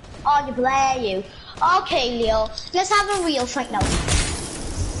one? Oh, you blare you. Okay, Leo. Let's have a real fight now.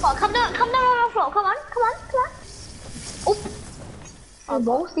 Oh, come down on the floor. Come on. Oh, I'm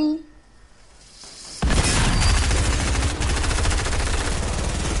bossy.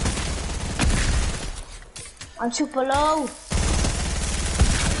 I'm super low.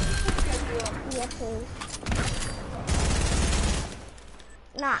 Yes, please.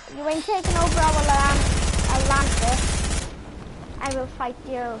 Nah, you ain't taking over our land, Atlantis. I will fight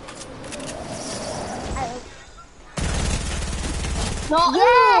you. I will. Not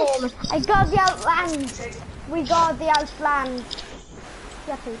Yes! I got the outland. We got the outland.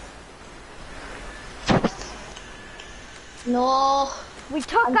 Yeah, please. No. We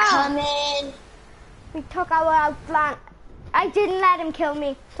took I'm our. coming. We took our outland. I didn't let him kill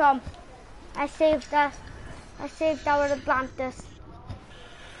me, Tom. I saved us. I saved our Atlantis.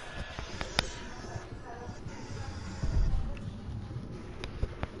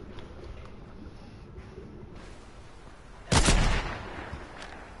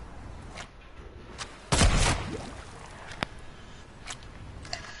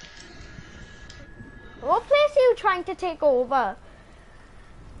 What place are you trying to take over?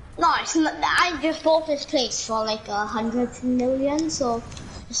 No, I just bought this place for like 100 million, so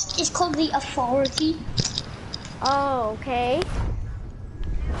it's called the Authority. Oh, okay.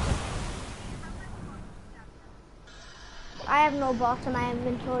 I have no bots in my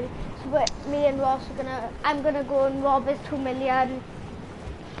inventory, so me and Ross are I'm gonna go and rob his £2 million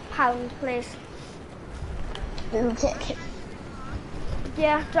place. Okay.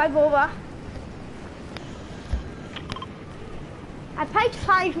 Yeah, drive over. I paid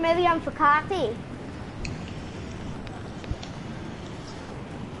 5 million for Carty.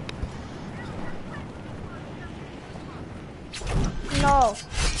 No.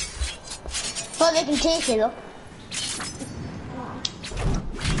 But they can take it though.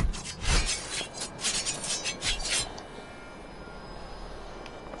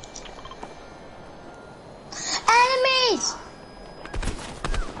 Enemies!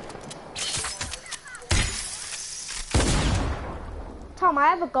 Tom, I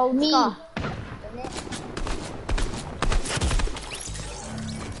have a gold scar.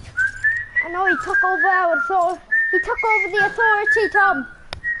 I know he took over our authority. He took over the authority, Tom.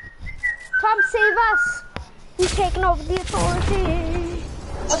 Tom, save us. He's taken over the authority.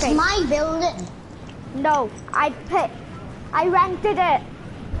 It's my building. No, I rented it.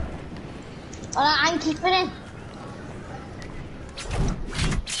 Well, I'm keeping it.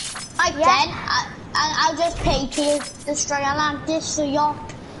 Yeah. Then I'll just pay to destroy Atlantis, so you're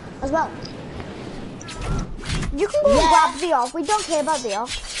as well. You can go and grab the orc. We don't care about the orc.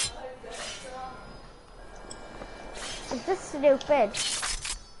 It's just stupid.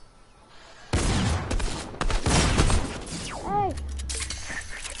 Hey.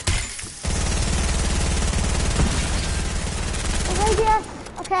 Okay, yes.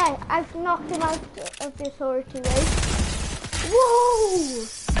 Okay, I've knocked him out of the authority race. Whoa!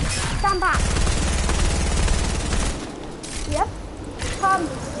 Stand back. Yep. Tom,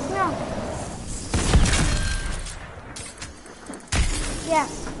 no.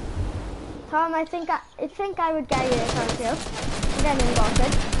 Yes. Tom, I think I would get you if I was you. And then you got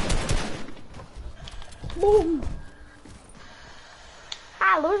it. Boom.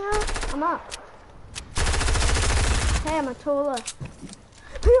 Ah, loser. I'm up. Hey, I'm a taller.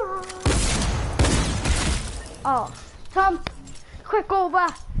 Oh, Tom, quick over.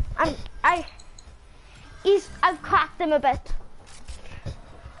 I've cracked him a bit.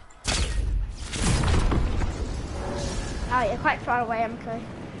 Oh, you're quite far away, MK.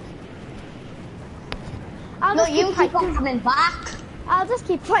 No, you keep on coming back. I'll just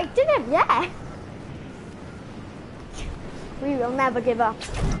keep fighting him, yeah. We will never give up.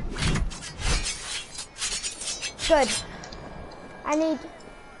 Good.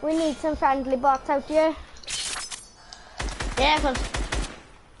 We need some friendly bots out here. Yeah, but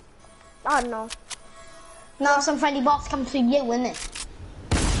Oh no. now some friendly bots come to you, innit?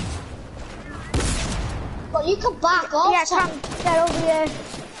 But you can back off. Yeah, Tom, get over here.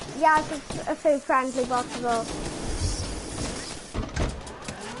 Yeah, there's a few friendly bots as well.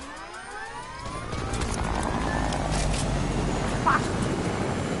 Fuck.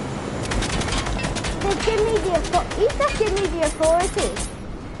 He's just give me the authority.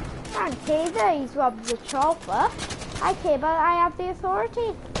 I don't care that he's robbed the chopper. I care about I have the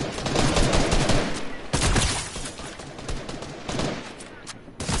authority.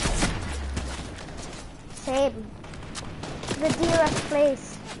 Same. The dearest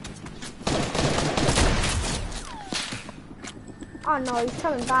place. Oh no, he's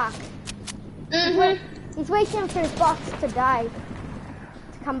coming back. He's waiting for his bots to die.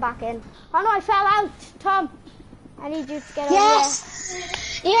 To come back in. Oh no, I fell out! Tom! I need you to get over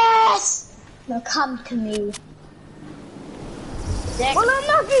Yes! Yes! Now come to me. there. Oh,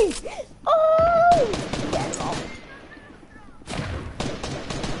 unlucky! Oh! Get off.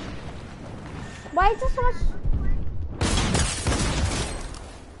 Why is there so much?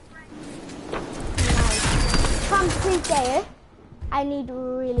 Nice. Tom, please stay here. I need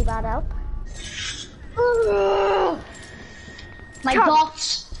really bad help. My Come.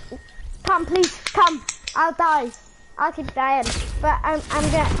 bots. Come, please, come. I'll die. I'll keep dying, but I'm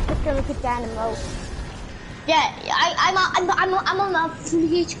just gonna keep dying in low. Yeah, I'm on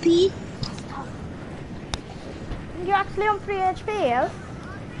 3 HP. You're actually on 3 HP, yeah?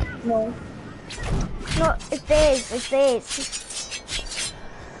 No. No, it's this. It's this.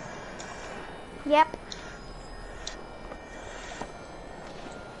 Yep.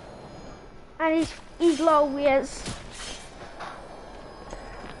 And he's low, he is.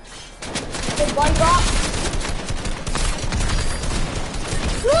 Big boy bot.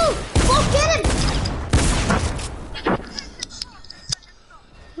 Woo! Fuck, get him!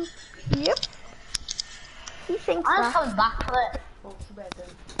 Yep. He thinks I'm that. coming back for it.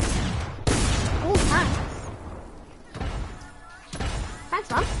 Oh, thanks. Thanks,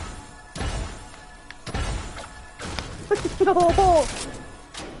 man. No.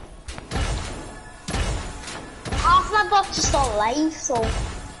 Half my bots are still alive, so...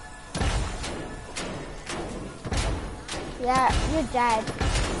 Yeah, you're dead.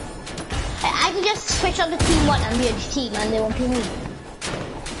 I can just switch on to team 1 and the other team and they won't be me.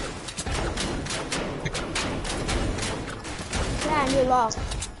 Yeah, and you lost.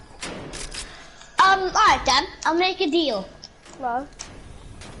 Alright then, I'll make a deal. Well,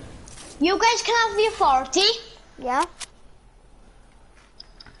 You guys can have the authority. yeah.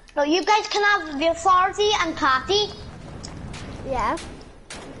 No, you guys can have the authority and party. Yeah.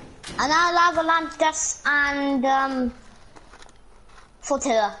 And I'll have Atlantis and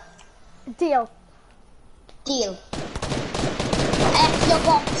Flotilla. Deal. Deal. F your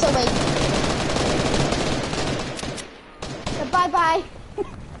box away. So bye-bye.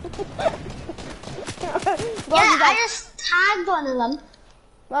 Yeah, I just tagged one of them.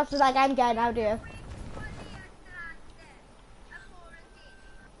 Lots like I'm getting out here.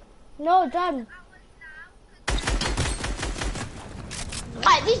 No, done.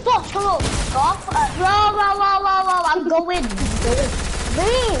 Right, these bots come off. Row, I'm going.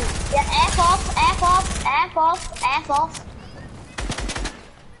 Leave. Yeah, F off, F off, F off, F off.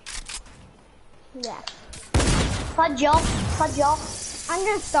 Yeah. Fudge off. I'm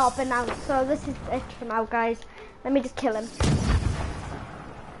gonna stop it now, so this is it for now, guys. Let me just kill him.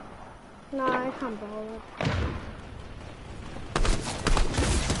 No, I can't bother.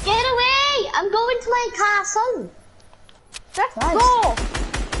 Get away! I'm going to my castle. Let's Nice. go!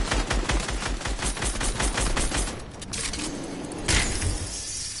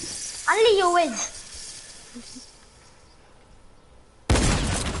 Only you win.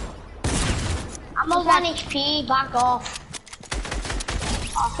 I'm on 1 HP, back off.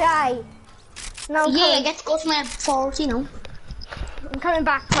 Die. No, I'm Yeah, coming. let's go to my authority now. I'm coming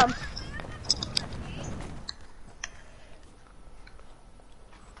back, Tom.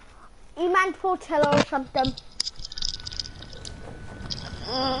 He meant Portillo or something.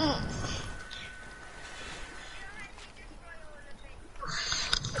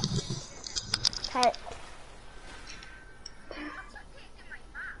 Okay.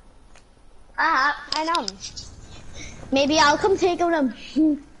 I know. Maybe I'll come take them.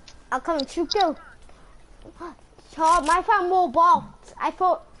 I'll come and shoot you. Tom, I found more bots. I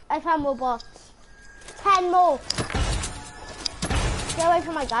found more bots. 10 more. Get away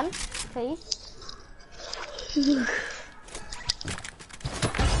from my gun, please.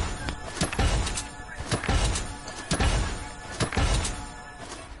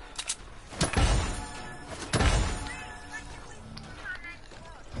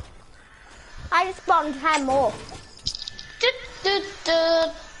 I just spawned 10 more.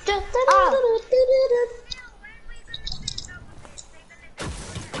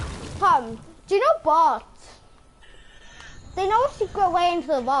 Tom, do you know bots? They know a secret way into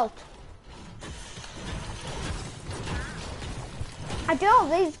the vault. I do,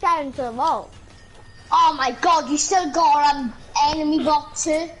 they just get into the vault. Oh my god, you still got enemy bot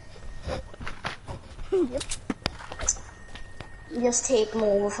too? Yep. You just take them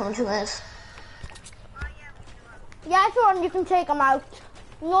over from 2 minutes. Yeah, if you want, you can take them out.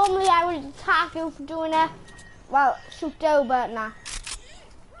 Normally I would attack you for doing it. Well, shoot you, but nah.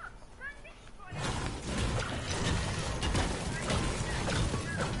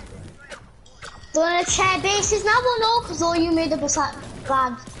 Doing a chair bases now or no? Because all you made up was that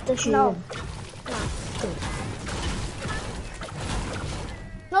bad decision. No.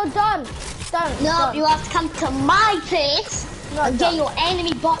 No, done. Done. No, done. you have to come to my place No, and get done. your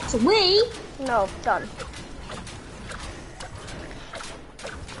enemy bots away. No, done.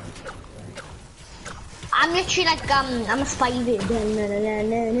 I'm literally like, I'm a spy.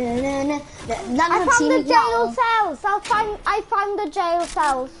 None I have found seen the me jail yet. cells. I found the jail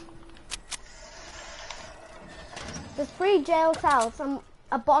cells. There's 3 jail cells and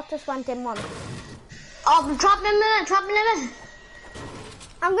a bot just went in one. Oh, trap him in.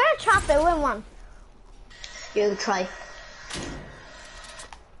 I'm gonna trap it in one. You try.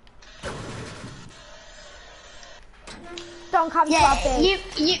 Don't come to Yeah, our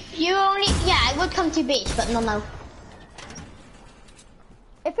base. you only, yeah, I would come to base, but no.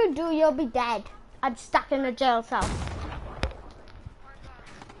 If you do, you'll be dead. I'm stuck in a jail cell.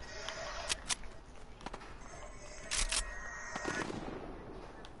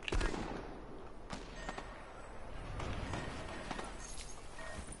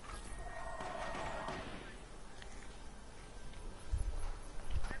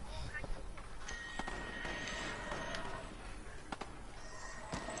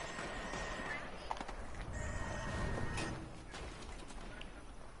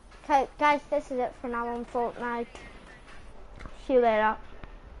 Okay, guys, this is it for now on Fortnite. See you later.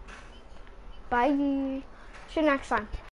 Bye. See you next time.